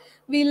now.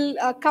 We'll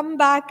come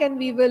back and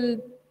we will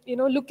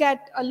look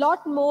at a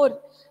lot more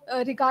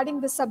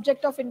regarding the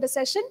subject of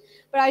intercession.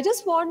 But I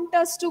just want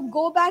us to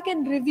go back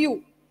and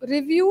review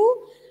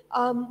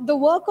the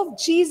work of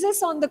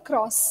Jesus on the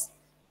cross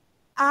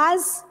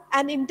as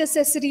an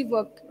intercessory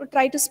work.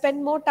 Try to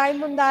spend more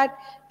time on that,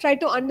 try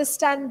to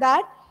understand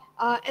that,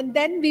 and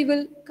then we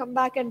will come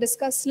back and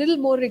discuss a little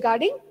more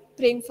regarding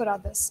praying for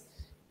others.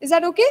 Is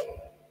that okay?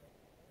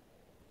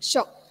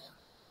 Sure.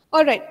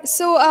 All right.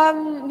 So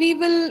we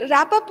will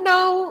wrap up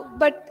now,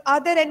 but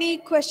are there any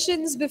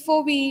questions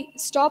before we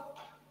stop?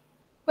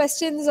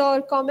 Questions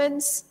or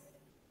comments?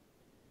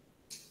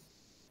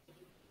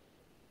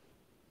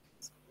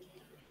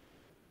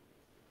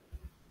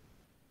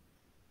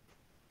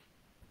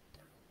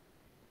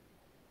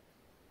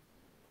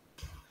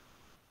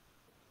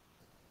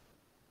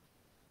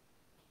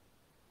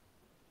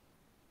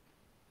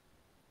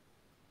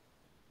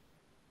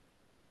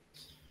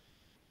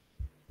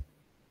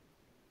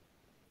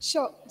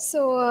 Sure. So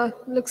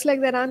looks like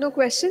there are no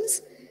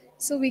questions.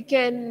 So we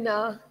can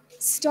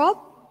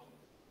stop.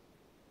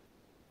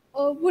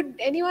 Would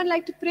anyone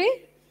like to pray?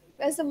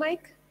 Where's the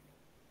mic?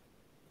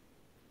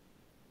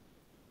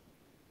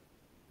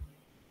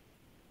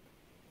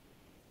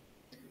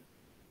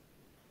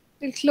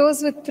 We'll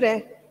close with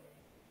prayer.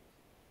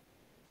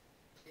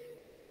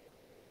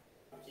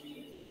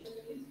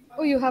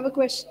 Oh, you have a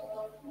question?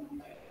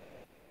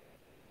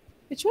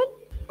 Which one?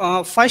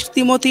 1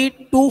 Timothy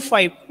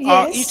 2:5.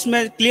 Yes.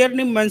 It's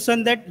clearly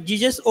mentioned that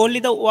Jesus only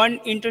the one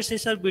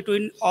intercessor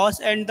between us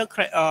and the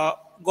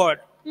God.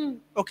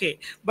 Okay,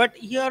 but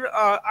here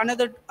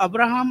another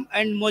Abraham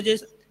and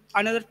Moses,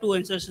 another two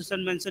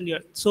intercessors mentioned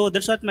here. So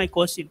that's what my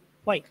question.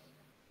 Why?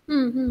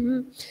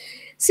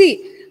 See,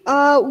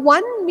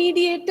 one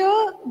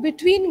mediator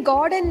between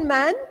God and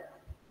man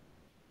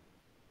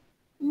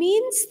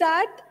means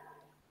that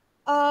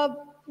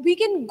we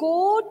can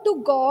go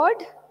to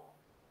God.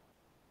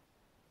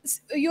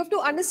 You have to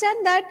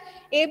understand that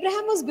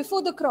Abraham was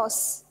before the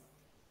cross,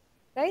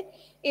 right?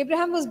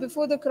 Abraham was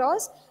before the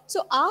cross.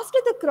 So after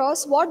the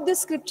cross, what this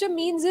scripture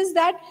means is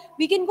that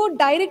we can go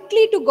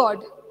directly to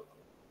God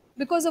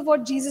because of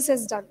what Jesus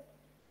has done.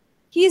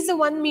 He is the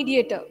one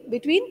mediator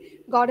between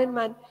God and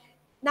man.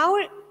 Now,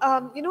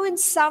 in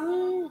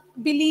some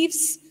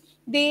beliefs,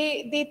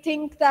 they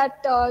think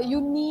that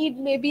you need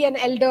maybe an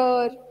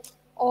elder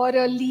or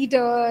a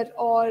leader,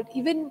 or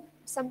even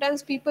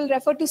sometimes people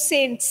refer to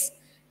saints.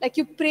 Like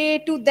you pray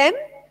to them,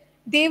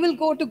 they will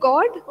go to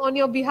God on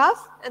your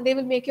behalf and they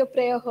will make your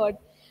prayer heard.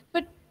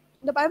 But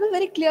the Bible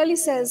very clearly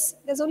says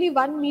there's only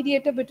one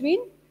mediator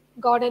between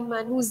God and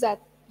man. Who's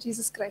that?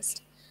 Jesus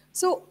Christ.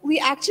 So we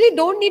actually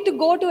don't need to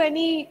go to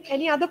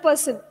any other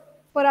person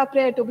for our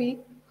prayer to be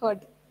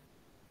heard.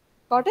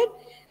 Got it?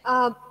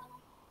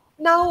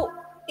 Now,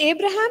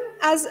 Abraham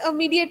as a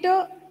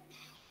mediator,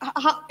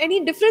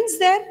 any difference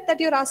there that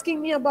you're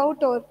asking me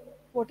about, or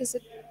what is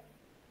it?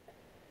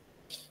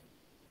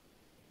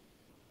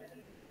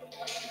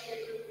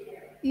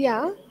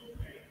 Yeah,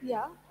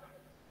 yeah.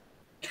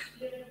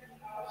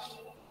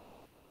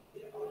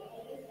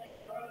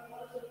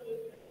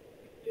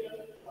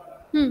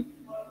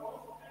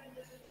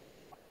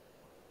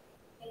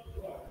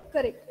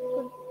 Correct.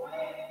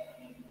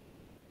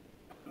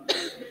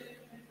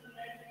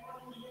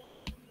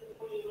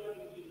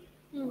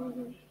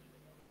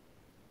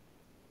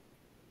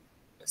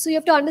 So you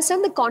have to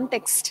understand the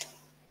context.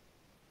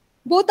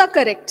 Both are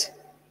correct.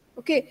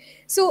 Okay.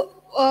 So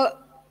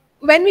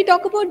when we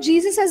talk about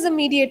Jesus as the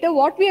mediator,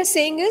 what we are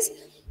saying is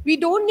we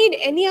don't need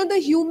any other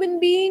human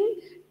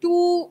being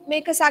to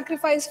make a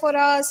sacrifice for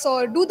us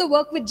or do the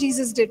work which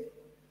Jesus did.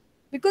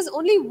 Because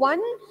only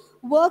one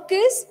work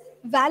is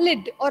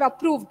valid or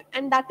approved,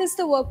 and that is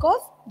the work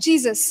of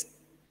Jesus.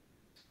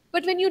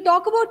 But when you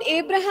talk about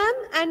Abraham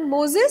and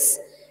Moses,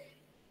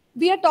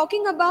 we are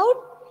talking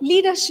about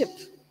leadership.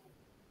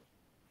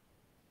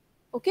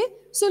 Okay?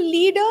 So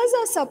leaders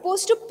are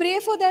supposed to pray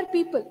for their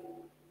people.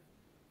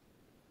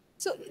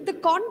 So the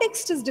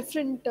context is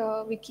different,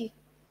 Vicky.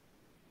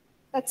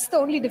 That's the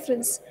only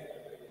difference.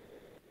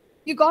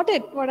 You got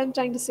it, what I'm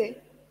trying to say?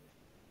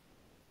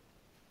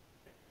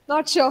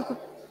 Not sure.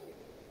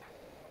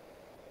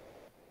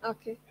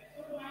 Okay.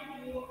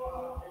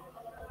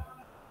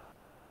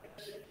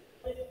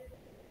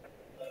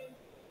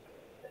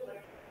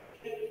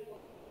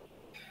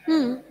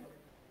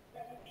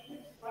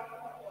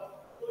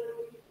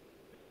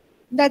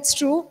 That's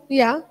true.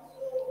 Yeah.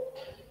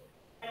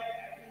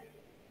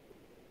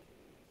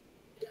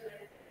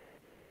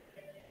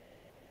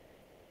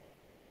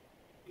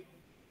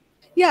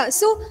 Yeah,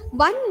 so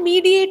one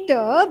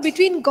mediator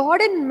between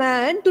God and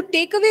man to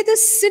take away the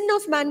sin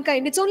of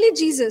mankind. It's only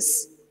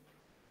Jesus.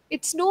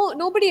 It's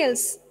nobody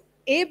else.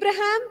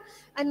 Abraham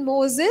and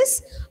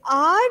Moses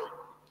are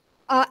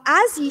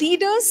as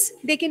leaders,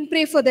 they can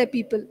pray for their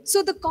people.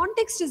 So the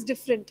context is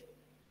different.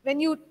 When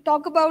you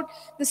talk about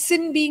the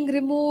sin being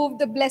removed,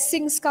 the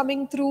blessings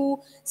coming through,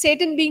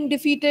 Satan being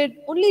defeated,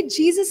 only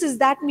Jesus is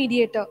that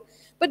mediator.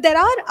 But there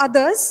are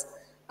others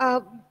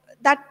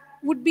that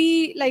would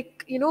be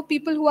like,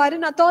 people who are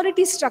in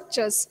authority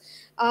structures.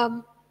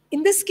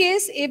 In this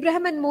case,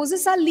 Abraham and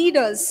Moses are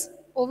leaders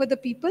over the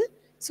people,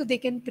 so they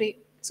can pray.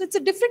 So it's a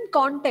different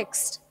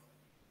context.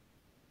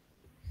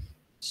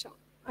 Sure.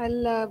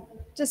 I'll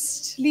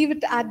just leave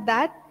it at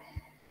that.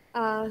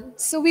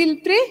 So we'll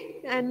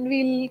pray and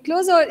we'll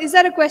close. Or is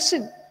there a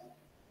question?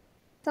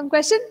 Some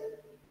question?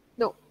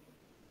 No.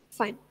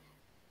 Fine.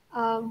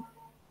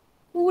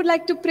 Who would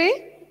like to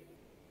pray?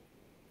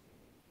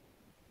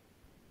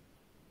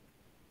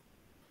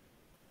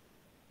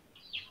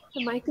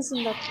 The mic is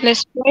in that.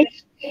 Let's pray.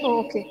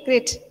 Oh, okay,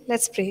 great.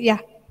 Let's pray. Yeah.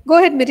 Go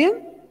ahead,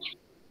 Miriam.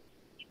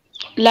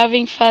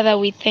 Loving Father,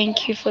 we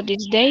thank you for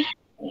this day.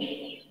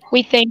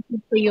 We thank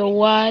you for your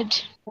word.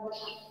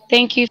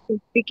 Thank you for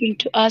speaking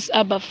to us,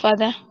 Abba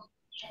Father.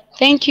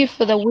 Thank you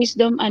for the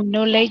wisdom and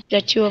knowledge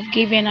that you have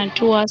given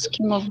unto us,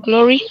 King of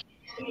Glory.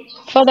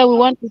 Father, we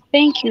want to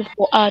thank you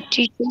for our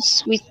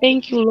teachers. We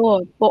thank you,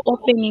 Lord, for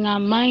opening our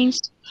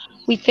minds.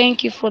 We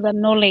thank you for the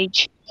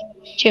knowledge.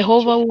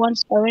 Jehovah, we want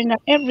to surrender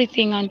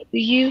everything unto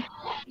you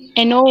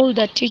and all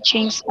the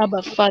teachings,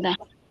 Abba Father.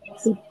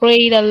 We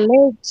pray that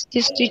let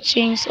these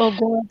teachings, oh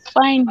God,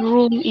 find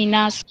room in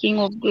us, King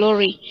of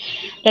Glory,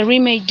 that we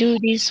may do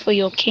this for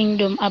your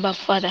kingdom, Abba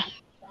Father.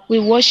 We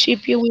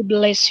worship you, we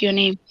bless your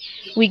name.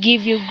 We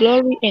give you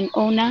glory and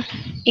honor.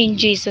 In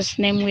Jesus'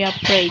 name we are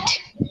prayed.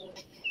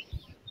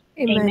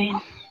 Amen.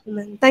 Amen.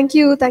 Amen. Thank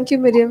you. Thank you,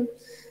 Miriam.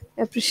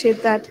 I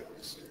appreciate that.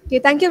 Okay,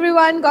 thank you,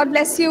 everyone. God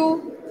bless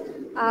you.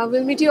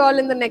 We'll meet you all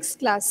in the next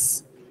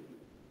class.